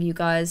customs thing, you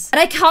guys. And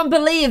I can't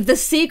believe the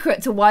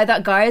secret to why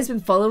that guy has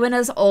been following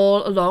us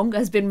all along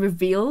has been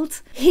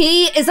revealed.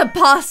 He is a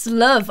past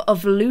love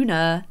of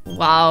Luna.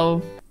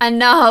 Wow. And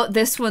now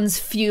this one's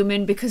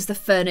fuming because the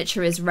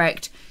furniture is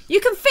wrecked. You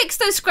can fix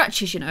those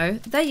scratches, you know.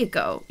 There you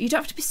go. You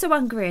don't have to be so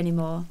angry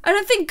anymore. I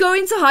don't think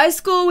going to high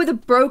school with a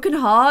broken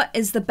heart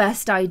is the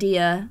best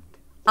idea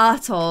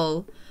at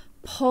all.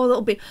 Poor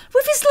little baby.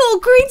 With his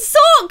little green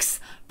socks!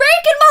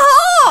 Breaking my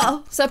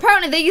heart! So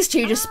apparently these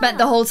two just spent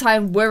the whole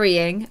time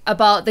worrying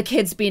about the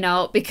kids being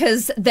out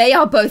because they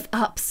are both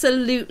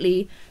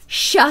absolutely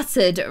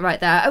shattered right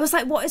there. I was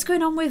like, what is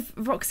going on with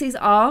Roxy's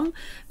arm?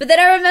 But then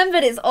I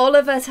remembered it's all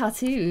of her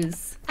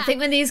tattoos. I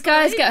think when these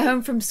guys get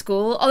home from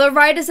school, although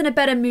Ryder's in a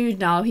better mood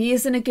now, he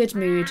is in a good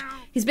mood.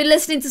 He's been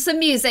listening to some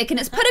music and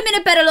it's put him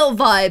in a better little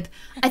vibe.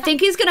 I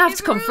think he's gonna have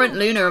to confront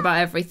Luna about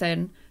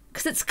everything.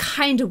 Because it's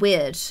kind of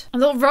weird.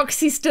 And little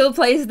Roxy still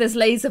plays this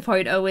laser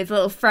pointer with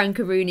little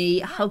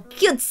Frankaroonie. How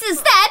cute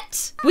is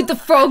that? With the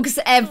frogs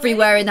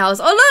everywhere in the house.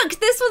 Oh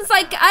look, this one's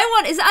like,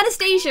 it's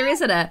Anastasia,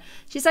 isn't it?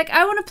 She's like,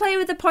 I want to play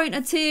with the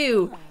pointer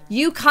too.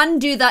 You can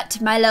do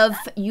that, my love.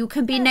 You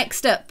can be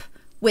next up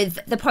with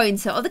the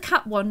pointer or the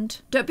cat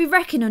wand. Don't be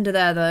wrecking under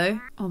there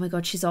though. Oh my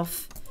god, she's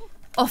off.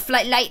 Off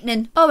like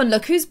lightning. Oh, and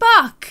look who's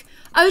back.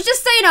 I was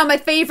just saying how my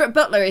favourite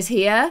butler is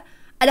here.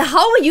 And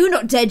how are you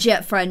not dead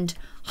yet, friend?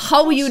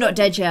 How are you not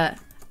dead yet?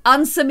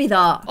 Answer me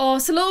that. Oh,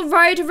 so little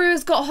Ryder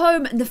has got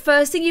home and the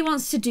first thing he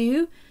wants to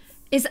do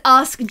is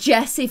ask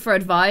Jessie for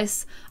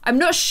advice. I'm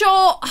not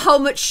sure how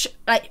much,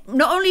 like,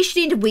 not only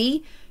she need a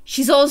wee,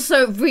 she's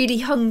also really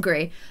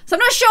hungry. So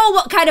I'm not sure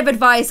what kind of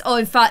advice. Oh,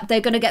 in fact,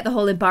 they're going to get the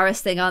whole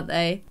embarrassed thing, aren't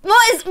they?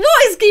 What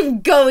is even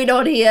going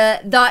on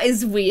here? That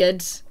is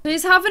weird. So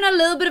he's having a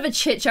little bit of a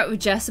chit chat with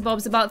Jessie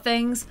Bobs about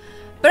things.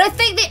 But I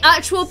think the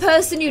actual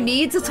person you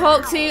need to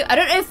talk to, I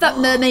don't know if that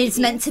mermaid's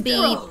meant to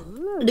be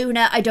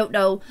Luna, I don't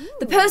know.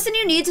 The person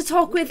you need to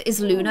talk with is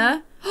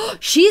Luna.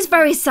 She's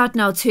very sad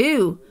now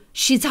too.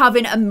 She's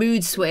having a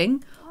mood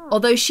swing.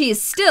 Although she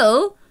is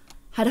still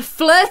had a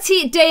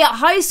flirty day at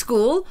high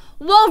school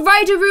while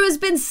Ryder has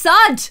been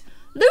sad.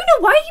 Luna,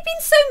 why are you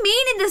being so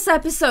mean in this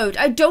episode?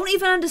 I don't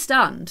even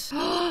understand.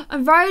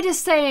 And Ryder's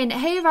saying,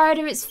 hey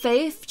Ryder, it's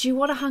Faith. Do you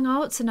want to hang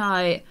out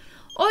tonight?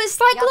 Oh, it's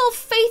like little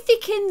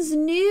Faithykins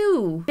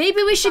new.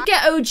 Maybe we should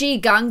get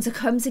OG gang to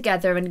come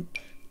together and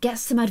get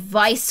some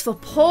advice for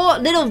poor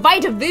little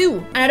Ryder.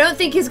 And I don't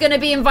think he's going to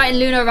be inviting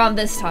Luna around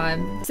this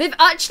time. So they've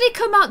actually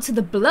come out to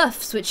the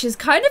Bluffs, which is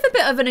kind of a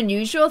bit of an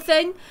unusual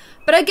thing.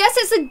 But I guess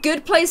it's a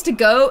good place to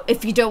go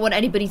if you don't want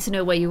anybody to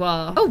know where you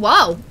are. Oh,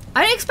 wow.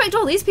 I didn't expect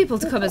all these people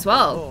to come as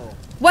well.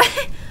 Where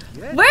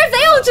have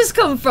they all just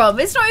come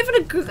from? It's not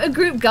even a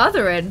group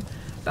gathering.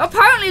 But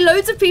apparently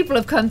loads of people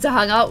have come to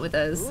hang out with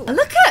us. And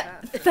look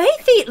at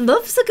Faithy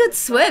loves a good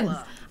swim.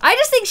 I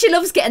just think she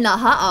loves getting that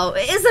hat out.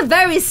 It is a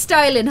very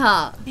styling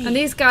hat. And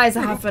these guys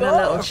are having a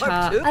little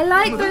chat. I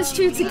like those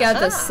two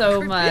together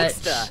so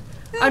much.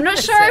 I'm not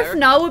sure if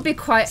now would be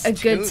quite a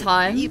good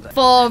time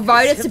for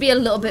Ryder to be a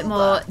little bit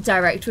more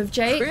direct with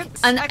Jake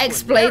and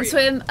explain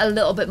to him a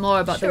little bit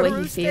more about the way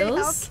he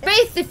feels.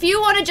 Faith, if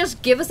you want to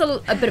just give us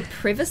a bit of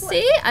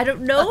privacy, I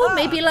don't know,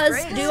 maybe let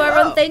us do our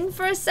own thing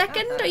for a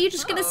second. Are you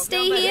just gonna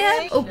stay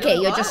here? Okay,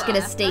 you're just gonna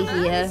stay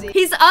here.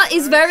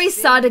 He's very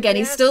sad again.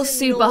 He's still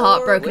super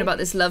heartbroken about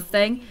this love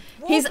thing.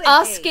 He's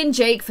asking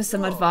Jake for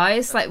some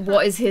advice, like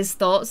what is his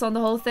thoughts on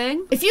the whole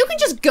thing. If you can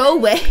just go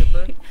away,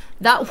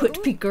 that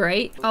would be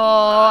great.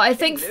 Oh, I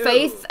think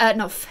Faith,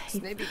 not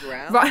Faith,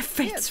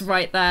 Faith's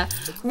right there.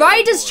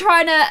 Ryder's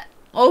trying to,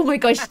 oh my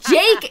gosh,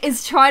 Jake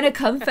is trying to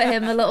comfort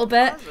him a little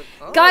bit.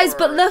 Guys,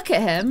 but look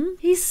at him.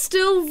 He's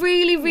still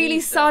really, really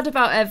sad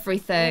about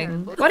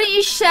everything. Why don't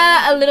you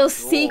share a little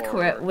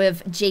secret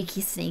with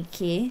Jakey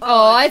Sneaky?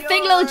 Oh, I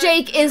think little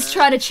Jake is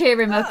trying to cheer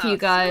him up, you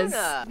guys.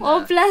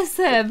 Oh, bless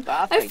him.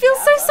 I feel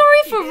so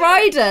sorry for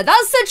Ryder.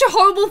 That's such a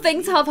horrible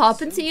thing to have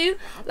happen to you.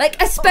 Like,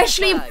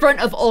 especially in front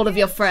of all of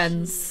your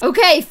friends.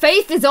 Okay,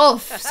 Faith is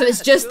off, so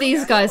it's just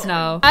these guys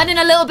now. Adding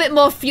a little bit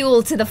more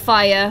fuel to the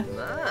fire.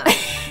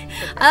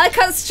 I like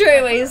how straight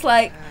away he's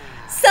like,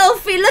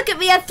 selfie, look at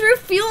me, I threw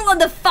fuel on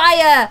the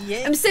fire.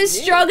 I'm so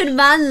strong and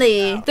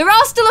manly. There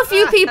are still a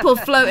few people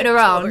floating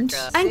around.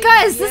 And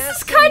guys, this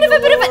is kind of a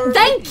bit of a,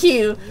 thank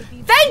you.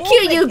 Thank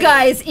you, you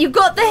guys. You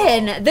got the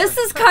hint. This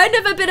is kind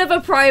of a bit of a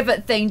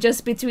private thing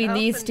just between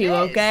these two,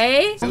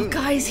 okay? You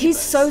guys, he's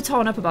so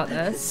torn up about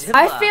this.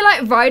 I feel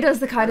like Ryder's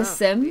the kind of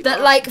sim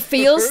that like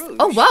feels,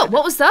 oh wow,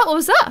 what was that? What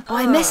was that? Oh,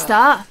 I missed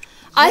that.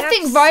 I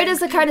think Ryder's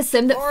the kind of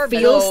sim that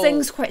feels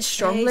things quite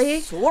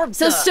strongly.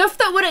 So stuff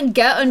that wouldn't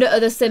get under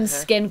other sims'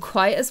 skin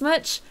quite as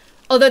much.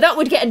 Although that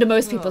would get into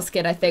most people's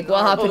skin, I think,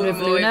 what happened with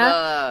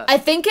Luna. I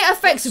think it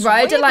affects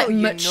Ryder like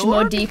much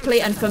more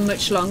deeply and for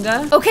much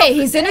longer. Okay,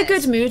 he's in a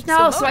good mood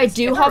now, so I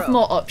do have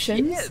more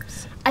options.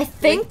 I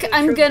think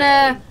I'm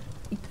gonna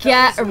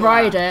get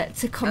Ryder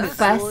to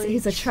confess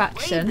his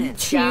attraction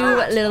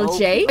to little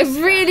Jake. I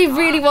really,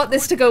 really want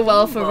this to go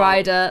well for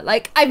Ryder.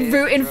 Like, I'm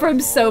rooting for him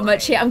so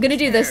much here. I'm gonna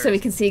do this so we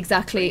can see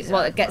exactly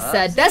what gets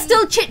said. They're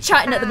still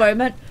chit-chatting at the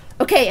moment.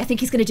 Okay, I think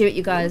he's gonna do it,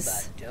 you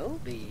guys.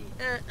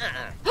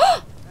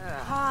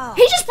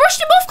 He just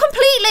brushed him off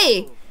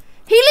completely.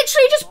 He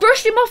literally just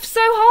brushed him off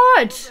so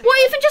hard. What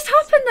even just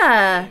happened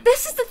there?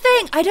 This is the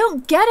thing. I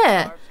don't get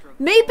it.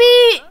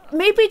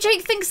 Maybe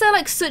Jake thinks they're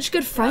like such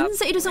good friends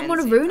that he doesn't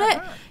want to ruin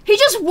it. He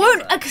just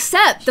won't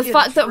accept the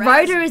fact that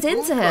Ryder is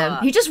into him.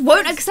 He just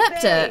won't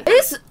accept it.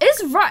 Is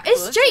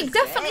Jake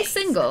definitely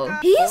single?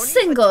 He is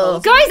single.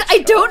 Guys,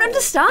 I don't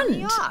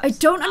understand. I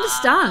don't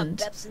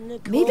understand.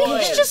 Maybe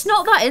he's just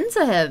not that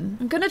into him.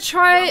 I'm gonna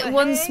try it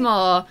once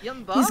more.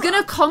 He's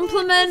gonna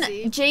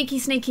compliment Jakey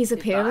Sneaky's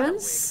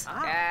appearance.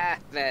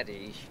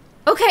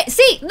 Okay,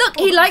 see, look,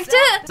 he liked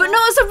it, but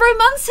not as a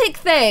romantic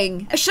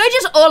thing. Should I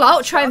just all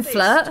out try and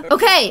flirt?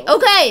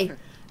 Okay.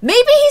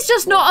 Maybe he's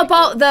just not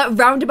about the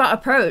roundabout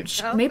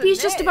approach. Maybe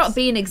he's just about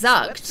being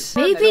exact.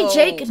 Maybe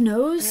Jake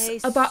knows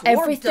about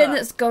everything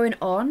that's going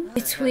on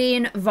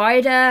between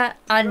Ryder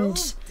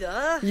and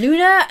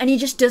Luna, and he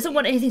just doesn't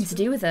want anything to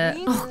do with it.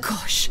 Oh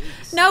gosh,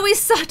 now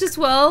he's sad as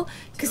well,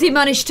 because he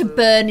managed to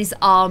burn his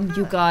arm,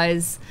 you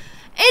guys.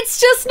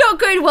 It's just not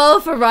going well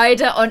for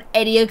Ryder on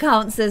any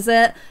accounts, is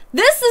it?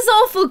 This is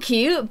awful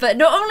cute, but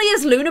not only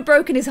has Luna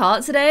broken his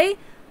heart today,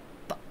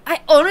 but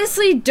I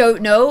honestly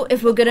don't know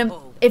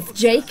if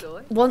Jake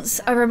wants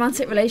a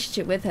romantic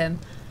relationship with him.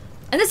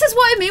 And this is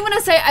what I mean when I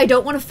say I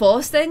don't want to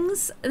force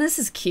things. And this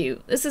is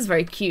cute. This is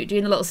very cute,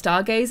 doing a little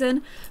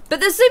stargazing. But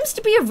there seems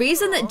to be a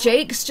reason that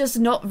Jake's just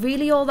not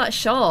really all that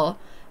sure.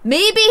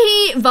 Maybe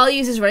he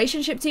values his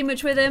relationship too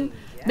much with him.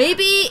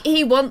 Maybe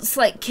he wants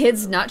like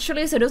kids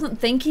naturally, so doesn't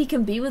think he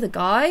can be with a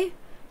guy.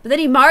 But then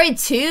he married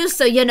too,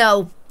 so you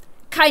know,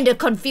 kind of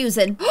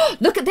confusing.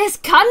 Look at this,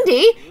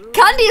 Candy.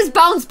 Candy has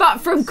bounced back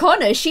from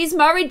Connor. She's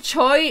married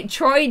Troy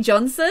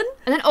Johnson.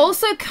 And then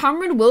also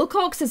Cameron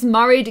Wilcox has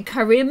married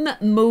Karim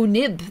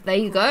Monib. There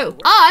you go.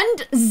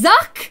 And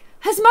Zach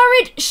has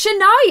married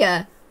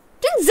Shania.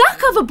 Didn't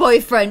Zach have a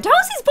boyfriend?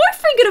 How's his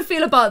boyfriend gonna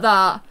feel about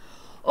that?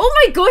 Oh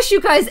my gosh,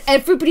 you guys,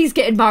 everybody's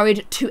getting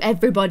married to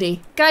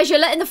everybody. Guys, you're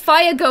letting the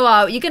fire go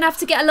out. You're gonna have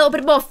to get a little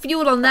bit more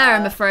fuel on there,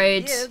 I'm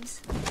afraid.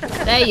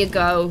 There you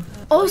go.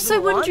 Also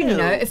wondering, you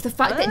know, if the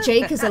fact that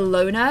Jake is a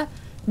loner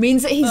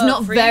means that he's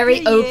not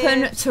very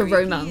open to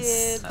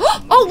romance.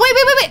 Oh,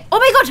 wait. Oh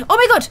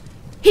my god.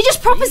 He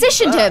just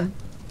propositioned him.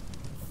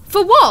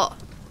 For what?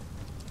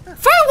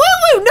 For a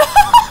woo-woo,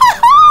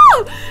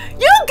 no!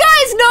 You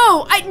guys,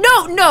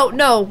 no.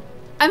 No.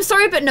 I'm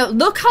sorry, but no.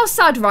 Look how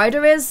sad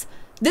Ryder is.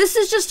 This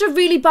is just a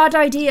really bad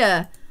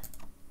idea.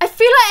 I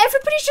feel like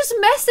everybody's just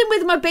messing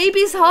with my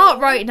baby's heart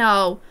right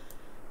now.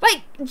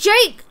 Like,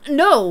 Jake,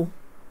 no.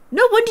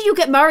 No wonder you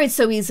get married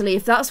so easily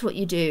if that's what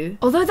you do.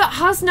 Although that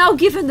has now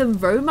given them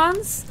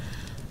romance.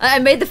 I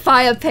made the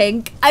fire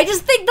pink. I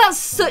just think that's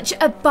such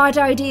a bad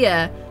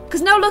idea.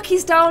 Because now look,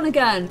 he's down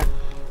again.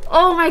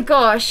 Oh my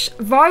gosh.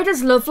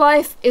 Ryder's love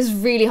life is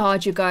really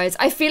hard, you guys.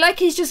 I feel like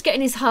he's just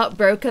getting his heart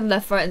broken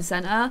left, right, and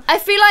center. I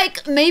feel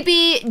like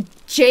maybe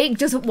Jake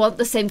doesn't want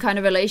the same kind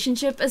of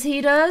relationship as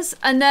he does.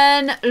 And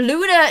then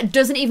Luna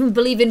doesn't even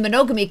believe in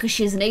monogamy because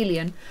she's an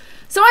alien.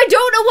 So I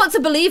don't know what to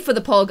believe for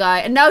the poor guy.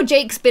 And now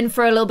Jake's been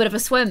for a little bit of a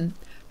swim.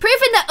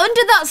 Proving that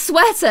under that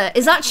sweater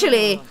is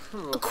actually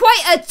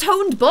quite a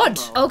toned bud.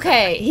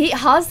 Okay, he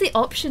has the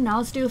option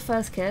now to do a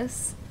first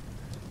kiss.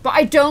 But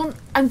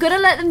I'm gonna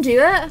let them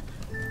do it.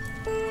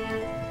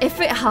 If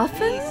it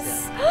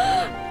happens.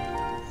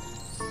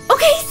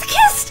 Okay, he's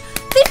kissed!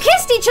 They've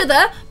kissed each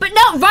other, but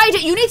now Ryder,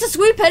 you need to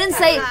swoop in and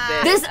say,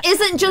 this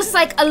isn't just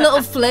like a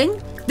little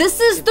fling. This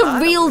is the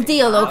real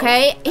deal,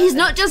 okay? He's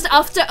not just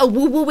after a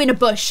woo-woo in a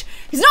bush.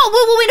 He's not a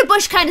woo-woo in a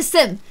bush kind of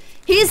sim.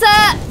 He's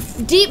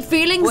a deep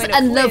feelings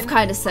and love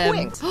kind of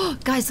sim.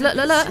 Guys,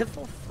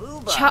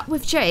 look. Chat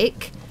with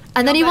Jake.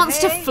 And then he wants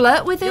to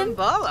flirt with him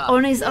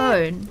on his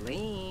own.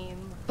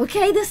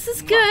 Okay, this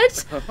is good.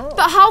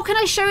 But how can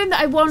I show him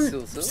that I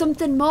want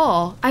something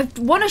more? I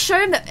want to show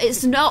him that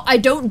it's not, I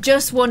don't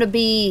just want to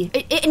be,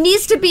 it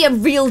needs to be a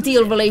real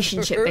deal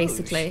relationship,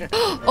 basically.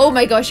 Oh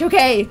my gosh,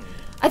 okay.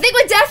 I think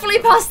we're definitely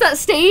past that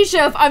stage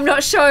of I'm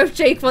not sure if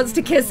Jake wants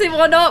to kiss him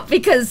or not,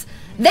 because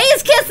they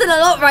is kissing a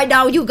lot right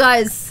now, you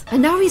guys.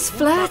 And now he's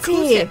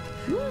flirty.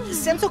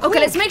 Okay,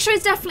 let's make sure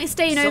he's definitely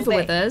staying over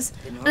with us.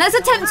 And let's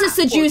attempt to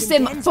seduce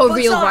him for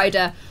real,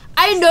 Ryder.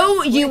 I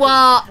know you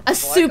are a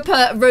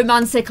super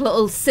romantic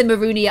little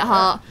Simmerooney at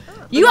heart.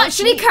 You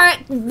actually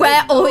can't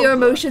wear all your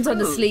emotions on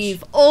the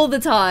sleeve all the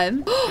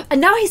time.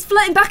 And now he's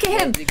flirting back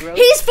at him.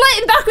 He's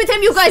flirting back with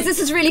him, you guys. This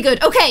is really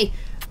good. Okay,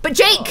 but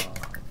Jake,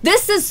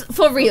 this is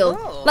for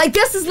real. Like,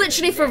 this is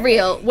literally for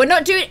real. We're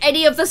not doing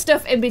any of the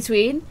stuff in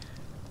between.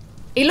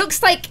 He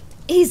looks like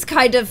he's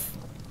kind of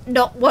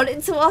not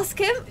wanting to ask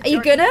him. Are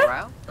you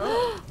gonna?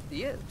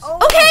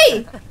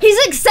 Okay!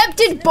 He's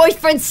accepted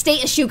boyfriend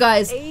status, you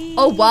guys.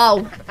 Oh,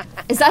 wow.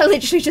 Is that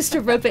literally just to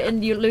rub it in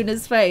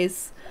Luna's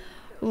face?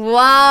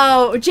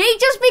 Wow. Jake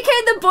just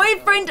became the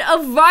boyfriend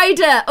of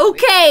Ryder.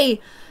 Okay.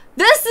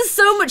 This is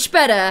so much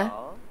better.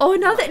 Oh,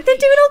 now they're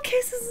doing all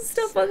kisses and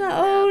stuff on their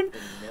own.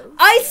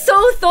 I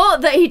so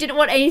thought that he didn't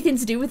want anything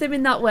to do with him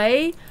in that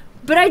way.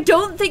 But I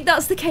don't think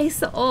that's the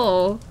case at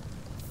all.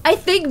 I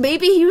think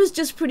maybe he was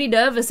just pretty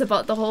nervous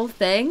about the whole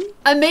thing.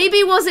 And maybe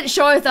he wasn't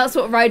sure if that's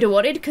what Ryder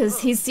wanted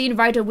because he's seen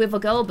Ryder with a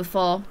girl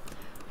before.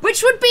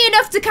 Which would be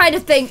enough to kind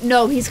of think,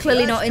 no, he's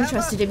clearly not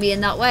interested in me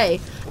in that way.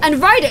 And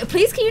Ryder,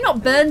 please can you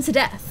not burn to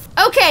death?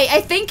 Okay,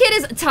 I think it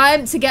is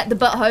time to get the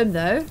butt home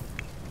though.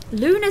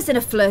 Luna's in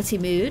a flirty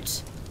mood.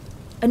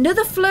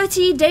 Another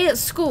flirty day at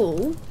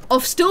school. Oh,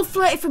 still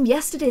flirty from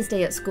yesterday's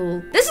day at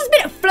school. This has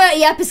been a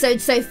flirty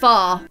episode so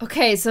far.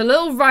 Okay, so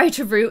little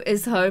Ryder Root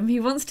is home. He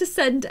wants to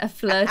send a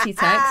flirty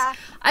text.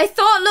 I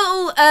thought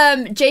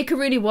little Jake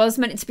Rooney was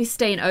meant to be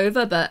staying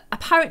over, but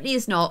apparently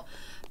he's not.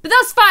 But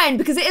that's fine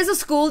because it is a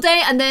school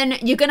day and then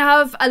you're gonna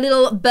have a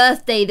little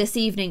birthday this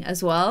evening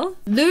as well.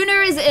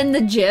 Luna is in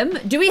the gym.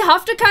 Do we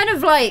have to kind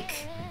of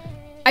like,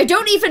 I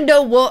don't even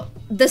know what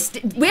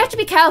we have to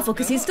be careful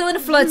because he's still in a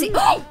flirty.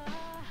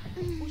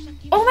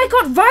 Oh my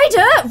god,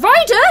 Ryder!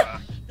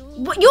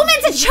 You're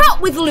meant to chat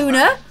with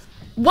Luna?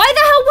 Why the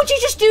hell would you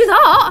just do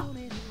that?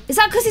 Is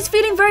that because he's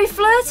feeling very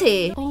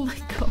flirty? Oh my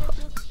god.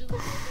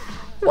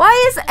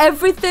 Why is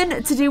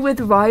everything to do with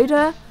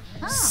Ryder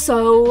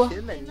so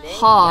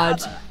hard?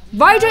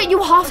 Ryder,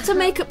 you have to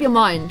make up your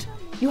mind.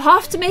 You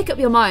have to make up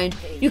your mind.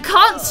 You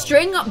can't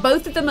string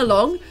both of them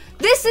along.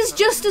 This is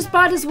just as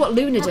bad as what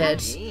Luna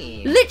did.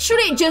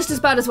 Literally just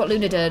as bad as what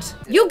Luna did.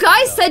 You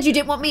guys said you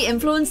didn't want me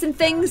influencing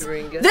things.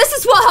 This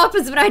is what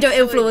happens when I don't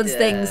influence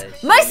things.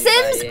 My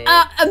Sims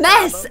are a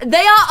mess.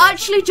 They are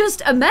actually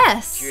just a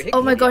mess.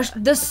 Oh my gosh,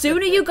 the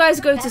sooner you guys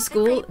go to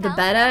school, the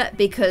better,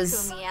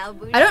 because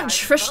I don't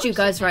trust you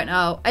guys right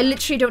now. I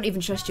literally don't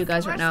even trust you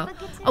guys right now.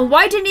 And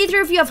why do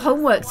neither of you have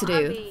homework to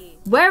do?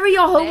 Where are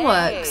your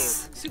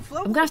homeworks?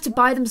 I'm gonna have to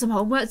buy them some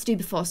homework to do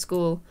before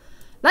school.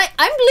 Like,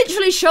 I'm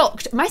literally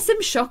shocked. My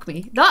Sims shock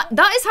me.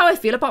 That is how I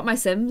feel about my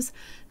Sims.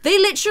 They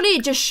literally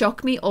just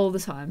shock me all the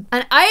time.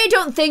 And I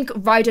don't think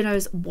Ryder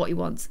knows what he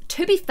wants.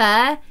 To be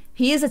fair,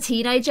 he is a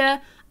teenager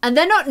and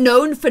they're not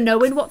known for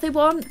knowing what they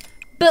want.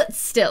 But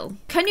still,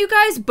 can you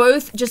guys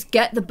both just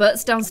get the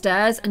butts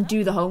downstairs and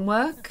do the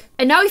homework?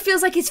 And now he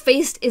feels like his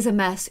face is a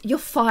mess. You're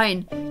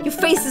fine. Your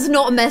face is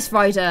not a mess,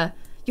 Ryder.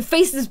 Your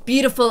face is this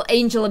beautiful,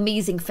 angel,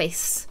 amazing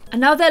face.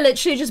 And now they're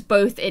literally just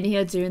both in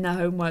here doing their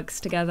homeworks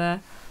together.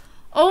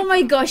 Oh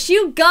my gosh,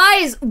 you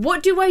guys,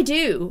 what do I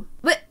do?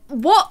 But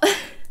what?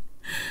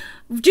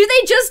 Do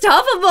they just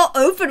have a more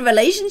open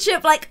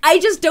relationship? Like, I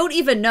just don't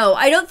even know.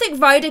 I don't think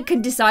Ryder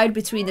can decide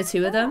between the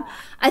two of them.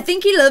 I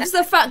think he loves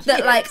the fact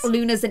that, like,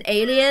 Luna's an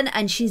alien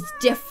and she's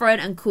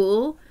different and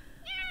cool.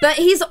 But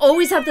he's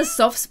always had this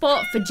soft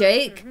spot for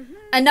Jake.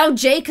 And now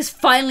Jake has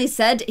finally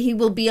said he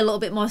will be a little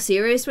bit more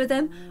serious with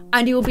him.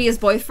 And he will be his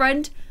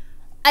boyfriend.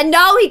 And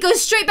now he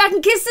goes straight back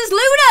and kisses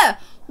Luna!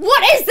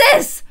 What is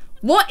this?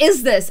 What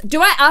is this?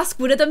 Do I ask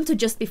one of them to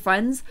just be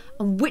friends?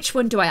 And which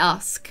one do I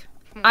ask?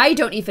 I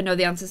don't even know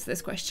the answers to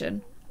this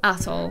question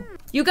at all.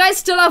 You guys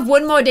still have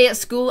one more day at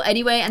school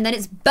anyway, and then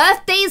it's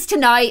birthdays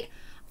tonight.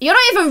 You're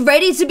not even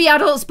ready to be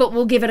adults, but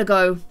we'll give it a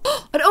go.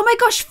 And oh my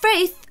gosh,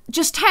 Faith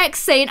just texted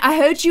saying, I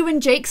heard you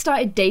and Jake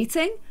started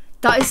dating.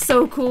 That is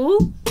so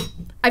cool.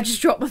 I've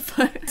just dropped my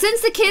phone.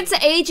 Since the kids are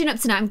aging up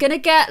tonight, I'm gonna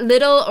get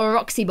little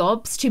Roxy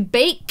Bobs to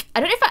bake. I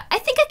don't know if I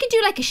think I could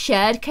do like a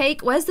shared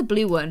cake. Where's the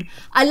blue one?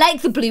 I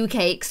like the blue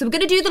cake. So we're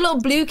gonna do the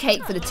little blue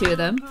cake for the two of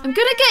them. I'm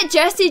gonna get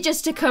Jessie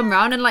just to come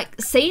around and like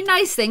say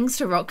nice things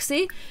to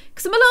Roxy.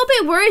 Because I'm a little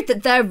bit worried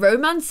that their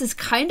romance is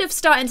kind of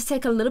starting to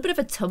take a little bit of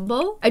a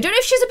tumble. I don't know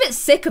if she's a bit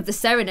sick of the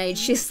serenade.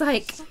 She's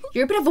like,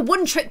 you're a bit of a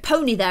one-trick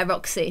pony there,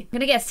 Roxy. I'm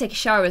gonna get her to take a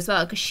shower as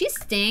well because she's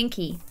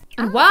stinky.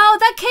 And wow,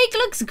 that cake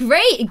looks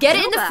great. Get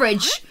it in the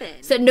fridge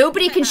so that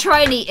nobody can try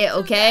and eat it,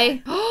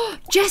 okay?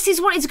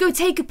 Jessie's wanting to go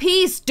take a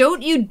piece.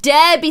 Don't you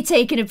dare be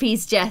taking a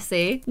piece,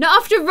 Jessie.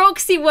 Not after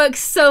Roxy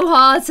works so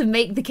hard to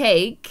make the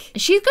cake.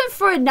 She's going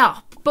for a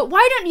nap. But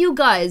why don't you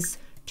guys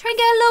try and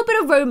get a little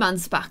bit of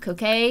romance back,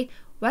 okay?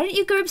 Why don't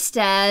you go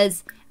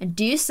upstairs and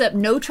do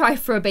some no try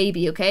for a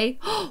baby, okay?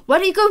 Why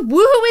don't you go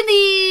woohoo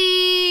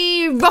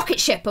in the rocket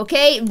ship,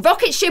 okay?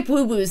 Rocket ship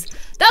woo-woos.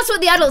 That's what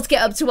the adults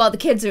get up to while the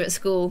kids are at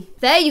school.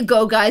 There you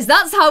go, guys.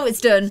 That's how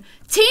it's done.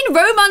 Teen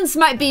romance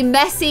might be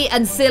messy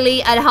and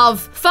silly and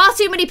have far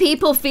too many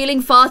people feeling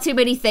far too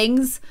many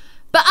things.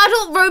 But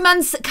adult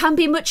romance can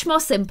be much more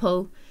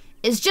simple.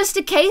 It's just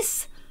a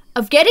case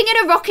of getting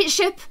in a rocket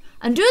ship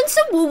and doing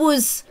some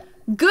woo-woos.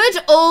 Good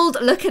old,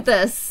 look at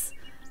this.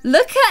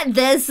 Look at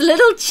this,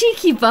 little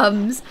cheeky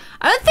bums.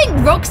 I don't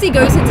think Roxy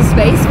goes into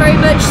space very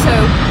much, so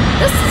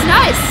this is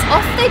nice.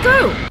 Off they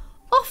go.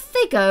 Off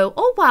they go.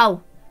 Oh,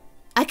 wow.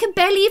 I can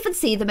barely even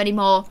see them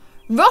anymore.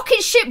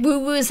 Rocket ship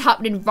woo-woo is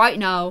happening right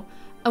now.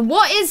 And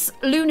what is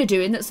Luna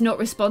doing that's not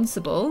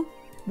responsible?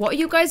 What are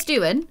you guys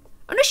doing?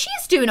 Oh, no,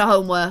 she's doing her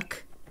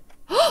homework.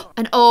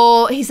 And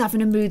oh, he's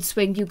having a mood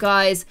swing, you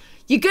guys.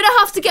 You're going to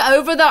have to get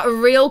over that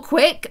real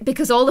quick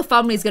because all the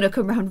family's going to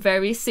come around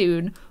very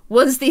soon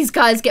once these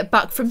guys get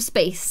back from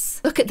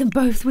space. Look at them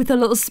both with their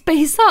little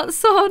space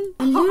hats on.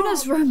 And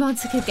Luna's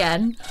romantic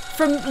again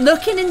from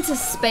looking into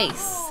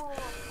space.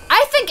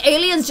 I think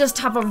aliens just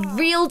have a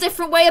real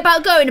different way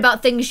about going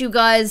about things, you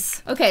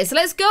guys. Okay, so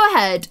let's go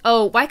ahead.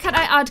 Oh, why can't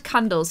I add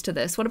candles to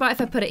this? What about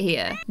if I put it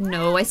here?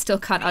 No, I still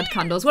can't add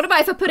candles. What about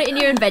if I put it in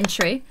your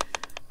inventory?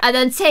 And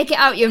then take it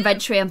out your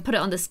inventory and put it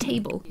on this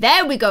table.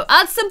 There we go.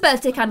 Add some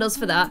birthday candles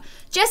for that.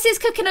 Jessie's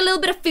cooking a little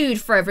bit of food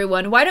for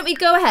everyone. Why don't we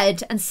go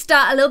ahead and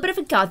start a little bit of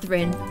a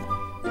gathering?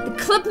 The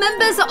club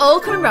members are all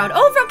coming around.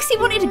 Oh, Roxy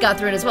wanted a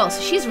gathering as well,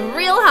 so she's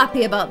real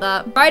happy about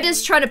that.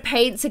 Ryder's trying to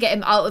paint to get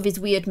him out of his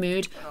weird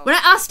mood. When I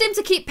asked him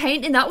to keep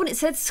painting that one, it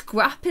said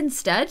scrap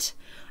instead.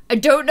 I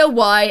don't know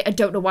why. I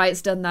don't know why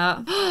it's done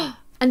that.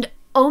 And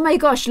oh my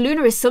gosh,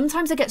 Luna is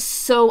sometimes I get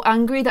so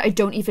angry that I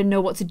don't even know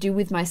what to do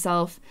with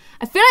myself.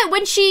 I feel like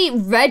when she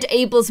read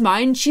Abel's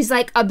mind, she's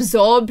like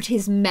absorbed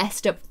his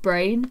messed up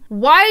brain.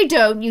 Why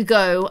don't you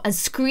go and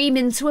scream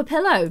into a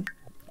pillow?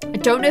 I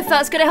don't know if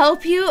that's going to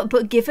help you,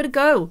 but give it a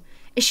go.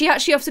 Is she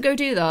actually off to go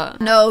do that?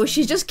 No,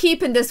 she's just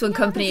keeping this one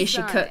company as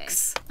she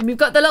cooks. And we've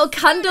got the little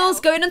candles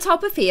going on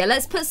top of here.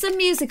 Let's put some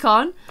music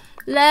on.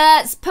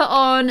 Let's put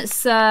on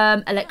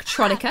some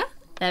electronica.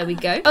 There we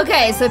go.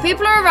 Okay, so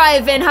people are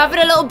arriving, having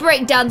a little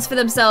break dance for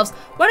themselves.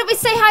 Why don't we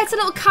say hi to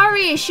little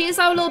Carrie? She is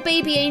our little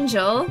baby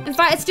angel.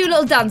 Invited to do a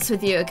little dance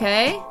with you,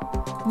 okay?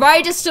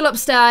 Ryder's still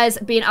upstairs,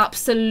 being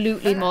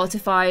absolutely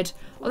mortified.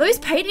 Although he's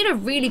painting a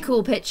really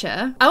cool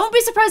picture. I won't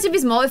be surprised if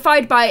he's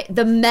mortified by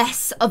the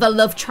mess of a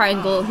love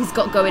triangle he's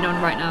got going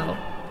on right now.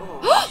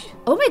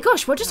 Oh my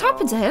gosh, what just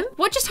happened to him?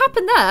 What just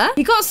happened there?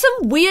 He got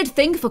some weird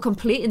thing for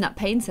completing that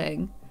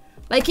painting.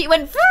 Like he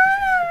went...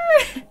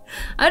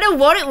 I don't know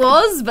what it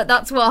was, but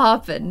that's what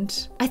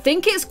happened. I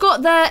think it's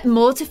got the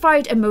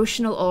mortified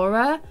emotional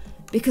aura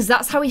because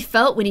that's how he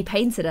felt when he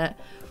painted it,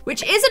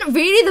 which isn't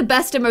really the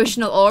best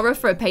emotional aura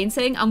for a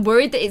painting. I'm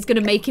worried that it's going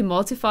to make him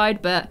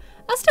mortified, but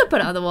I'll still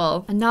put it on the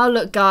wall. And now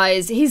look,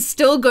 guys, he's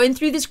still going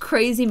through this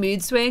crazy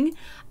mood swing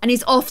and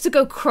he's off to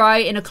go cry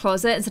in a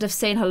closet instead of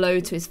saying hello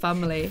to his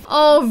family.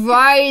 Oh,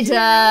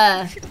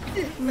 Ryder.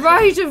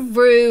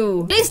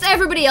 Ryder-roo. At least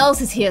everybody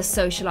else is here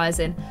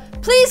socializing.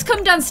 Please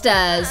come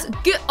downstairs.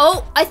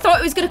 Oh, I thought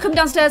it was going to come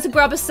downstairs to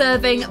grab a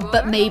serving,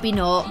 but maybe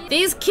not.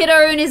 These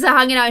kiddoonies are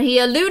hanging out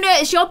here. Luna,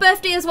 it's your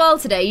birthday as well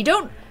today. You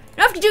don't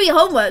have to do your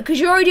homework because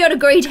you're already on a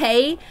grade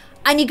A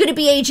and you're going to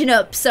be aging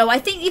up. So I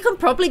think you can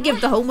probably give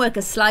the homework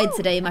a slide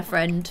today, my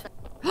friend.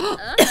 Look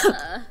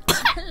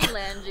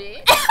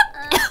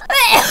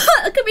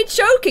at me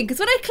choking because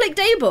when I clicked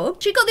Abel,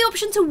 she got the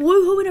option to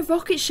woohoo in a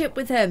rocket ship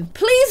with him.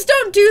 Please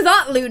don't do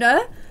that,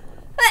 Luna.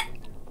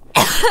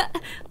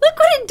 Look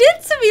what it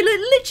did to me.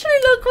 Literally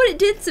look what it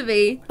did to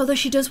me. Although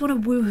she does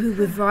want to woohoo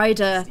with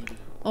Ryder.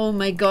 Oh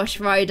my gosh,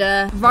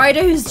 Ryder.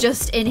 Ryder who's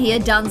just in here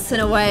dancing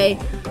away.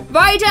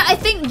 Ryder, I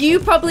think you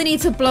probably need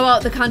to blow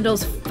out the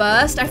candles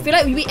first. I feel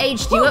like we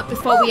aged you up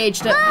before we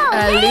aged up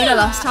Luna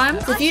last time.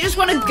 So if you just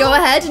want to go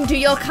ahead and do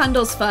your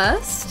candles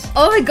first.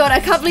 Oh my god, I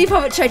can't believe how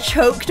much I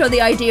choked on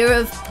the idea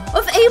of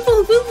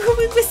Abel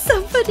woo-wooing with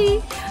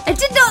somebody. I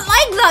did not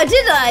like that,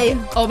 did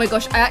I? Oh my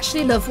gosh, I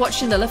actually love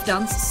watching Lilith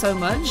dance so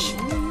much.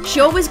 She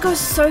always goes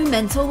so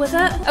mental with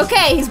it.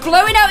 Okay, he's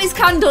blowing out his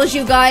candles,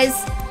 you guys.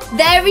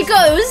 There he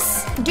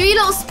goes. Do your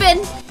little spin.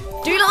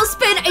 Do your little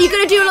spin. Are you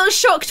gonna do a little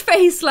shocked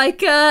face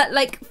like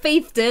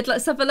Faith did?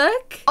 Let's have a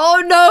look.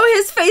 Oh no,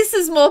 his face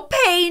is more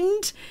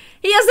pained.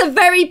 He has a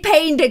very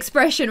pained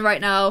expression right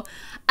now.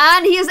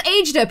 And he has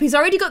aged up. He's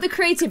already got the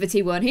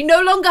creativity one. He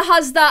no longer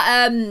has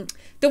that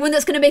the one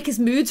that's going to make his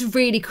moods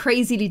really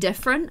crazily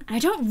different. I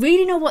don't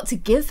really know what to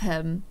give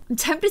him. I'm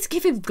tempted to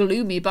give him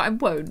gloomy, but I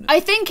won't. I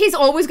think he's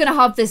always going to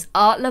have this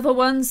art lover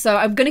one, so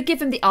I'm going to give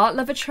him the art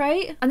lover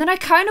trait. And then I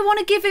kind of want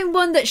to give him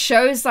one that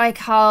shows like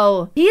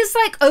how he is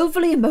like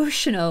overly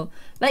emotional.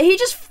 Like, he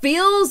just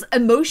feels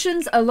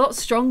emotions a lot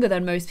stronger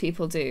than most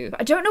people do.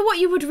 I don't know what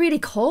you would really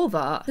call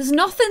that. There's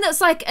nothing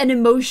that's like an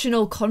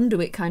emotional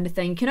conduit kind of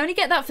thing. You can only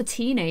get that for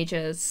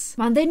teenagers.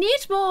 Man, they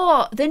need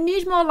more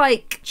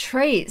like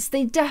traits.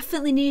 They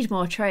definitely need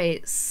more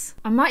traits.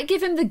 I might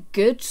give him the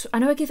good. I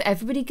know I give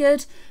everybody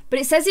good, but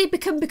it says he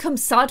become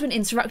sad when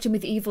interacting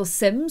with evil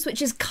Sims,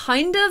 which is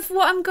kind of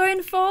what I'm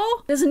going for.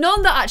 There's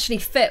none that actually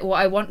fit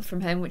what I want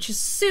from him, which is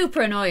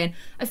super annoying.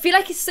 I feel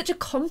like he's such a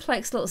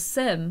complex little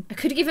Sim. I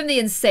could give him the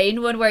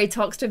insane one where he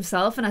talks to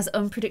himself and has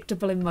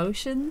unpredictable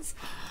emotions.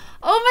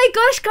 Oh my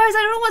gosh, guys,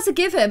 I don't know what to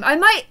give him. I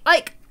might,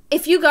 like,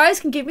 if you guys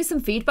can give me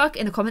some feedback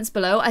in the comments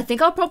below, I think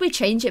I'll probably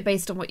change it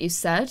based on what you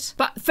said.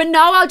 But for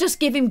now, I'll just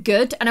give him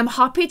good, and I'm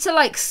happy to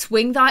like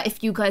swing that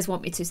if you guys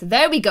want me to. So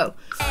there we go.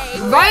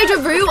 Ryder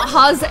Roo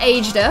has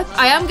aged up.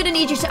 I am gonna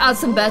need you to add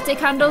some birthday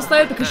candles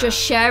though, because you're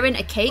sharing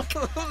a cake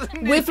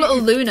with little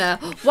Luna.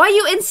 Why are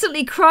you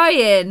instantly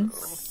crying?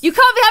 You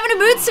can't be having a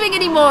mood swing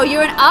anymore.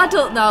 You're an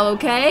adult now,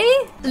 okay?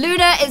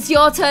 Luna, it's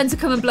your turn to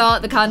come and blow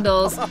out the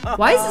candles.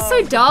 Why is it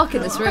so dark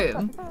in this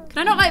room? Can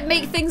I not like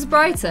make things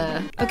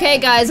brighter? Okay,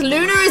 guys,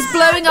 Luna is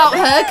blowing out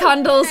her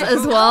candles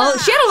as well.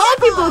 She had a lot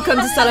of people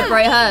come to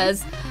celebrate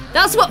hers.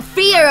 That's what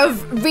fear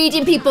of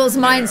reading people's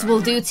minds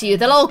will do to you.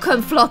 They'll all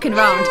come flocking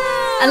round.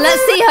 And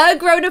let's see her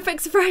grown-up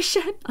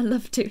expression. I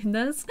love doing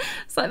this.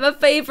 It's like my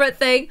favorite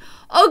thing.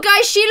 Oh,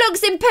 guys, she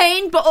looks in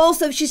pain, but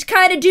also she's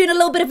kind of doing a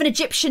little bit of an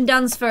Egyptian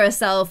dance for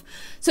herself.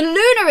 So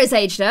Luna is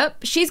aged up.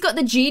 She's got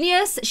the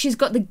genius. She's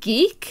got the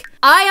geek.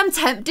 I am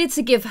tempted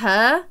to give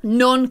her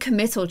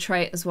non-committal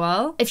trait as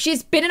well. If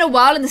she's been in a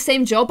while in the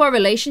same job or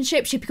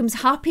relationship, she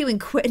becomes happy when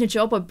quitting a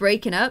job or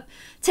breaking up.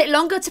 Take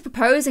longer to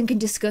propose and can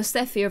discuss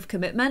their fear of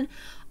commitment.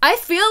 I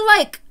feel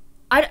like,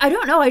 I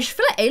don't know, I just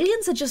feel like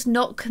aliens are just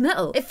not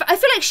committal. I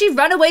feel like she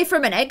ran away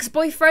from an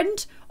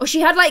ex-boyfriend, or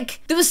she had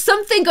like, there was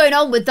something going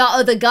on with that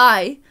other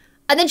guy,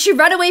 and then she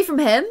ran away from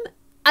him,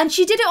 and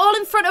she did it all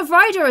in front of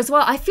Ryder as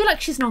well. I feel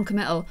like she's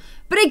non-committal.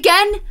 But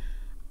again,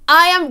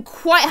 I am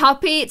quite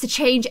happy to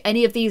change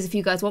any of these if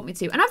you guys want me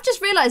to. And I've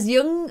just realised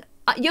young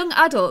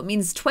adult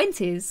means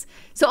 20s.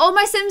 So all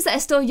my Sims that are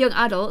still young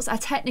adults are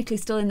technically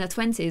still in their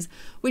 20s,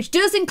 which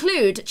does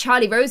include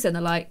Charlie Rose and the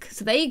like.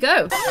 So there you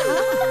go.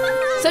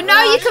 So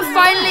now you can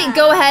finally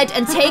go ahead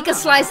and take a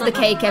slice of the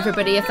cake,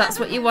 everybody, if that's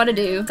what you want to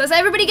do. So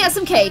everybody get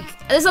some cake.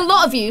 There's a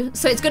lot of you,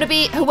 so it's going to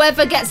be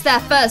whoever gets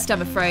there first,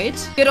 I'm afraid.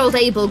 Good old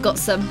Abel got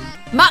some.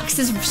 Max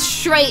is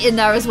straight in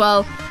there as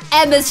well.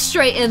 Emma's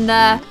straight in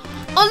there.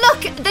 Oh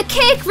look, the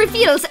cake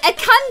reveals a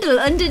candle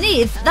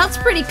underneath. That's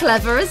pretty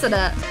clever, isn't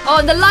it? Oh,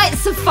 and the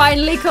lights have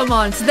finally come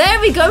on. So there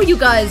we go, you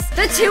guys.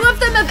 The two of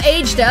them have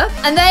aged up,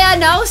 and they are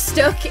now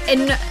stuck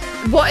in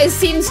what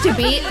seems to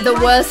be the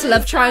worst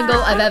love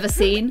triangle I've ever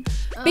seen.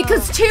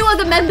 Because two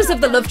other members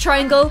of the love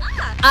triangle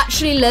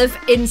actually live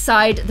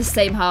inside the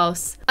same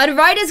house. And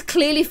Ryder's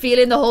clearly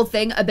feeling the whole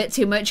thing a bit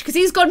too much because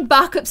he's gone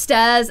back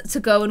upstairs to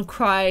go and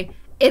cry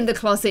in the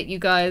closet, you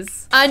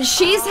guys. And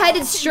she's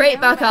headed straight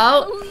back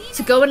out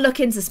to go and look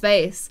into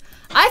space.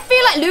 I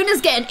feel like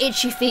Luna's getting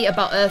itchy feet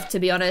about Earth, to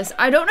be honest.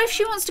 I don't know if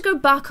she wants to go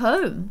back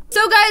home.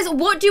 So guys,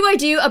 what do I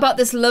do about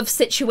this love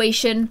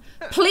situation?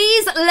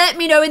 Please let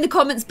me know in the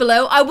comments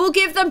below. I will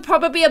give them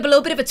probably a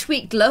little bit of a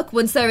tweaked look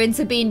once they're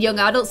into being young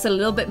adults a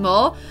little bit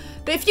more.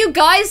 But if you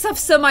guys have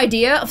some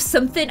idea of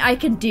something I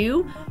can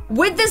do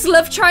with this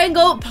love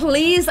triangle,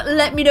 please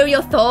let me know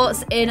your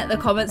thoughts in the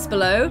comments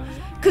below.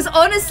 Because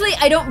honestly,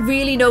 I don't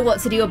really know what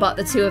to do about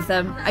the two of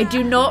them. I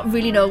do not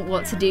really know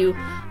what to do.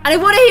 And I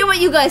want to hear what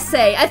you guys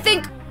say. I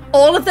think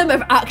all of them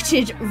have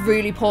acted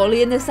really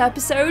poorly in this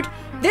episode.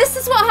 This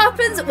is what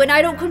happens when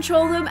I don't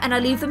control them and I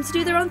leave them to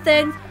do their own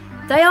thing.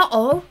 They are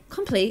all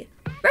complete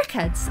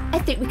wreckheads. I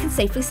think we can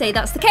safely say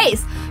that's the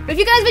case. But if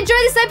you guys have enjoyed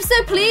this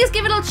episode, please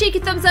give it a little cheeky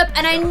thumbs up.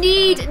 And I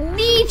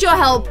need your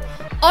help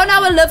on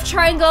our love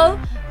triangle,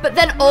 but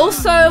then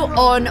also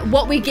on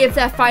what we give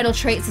their final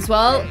traits as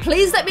well.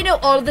 Please let me know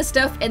all of the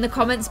stuff in the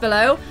comments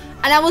below,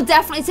 and I will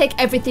definitely take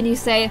everything you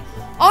say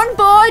on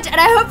board,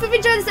 and I hope you've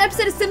enjoyed this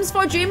episode of Sims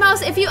 4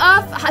 Dreamhouse. If you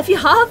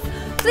have,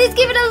 please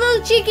give it a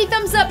little cheeky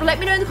thumbs up. Let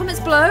me know in the comments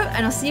below,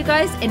 and I'll see you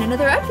guys in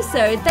another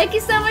episode. Thank you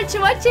so much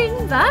for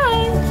watching.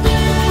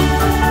 Bye.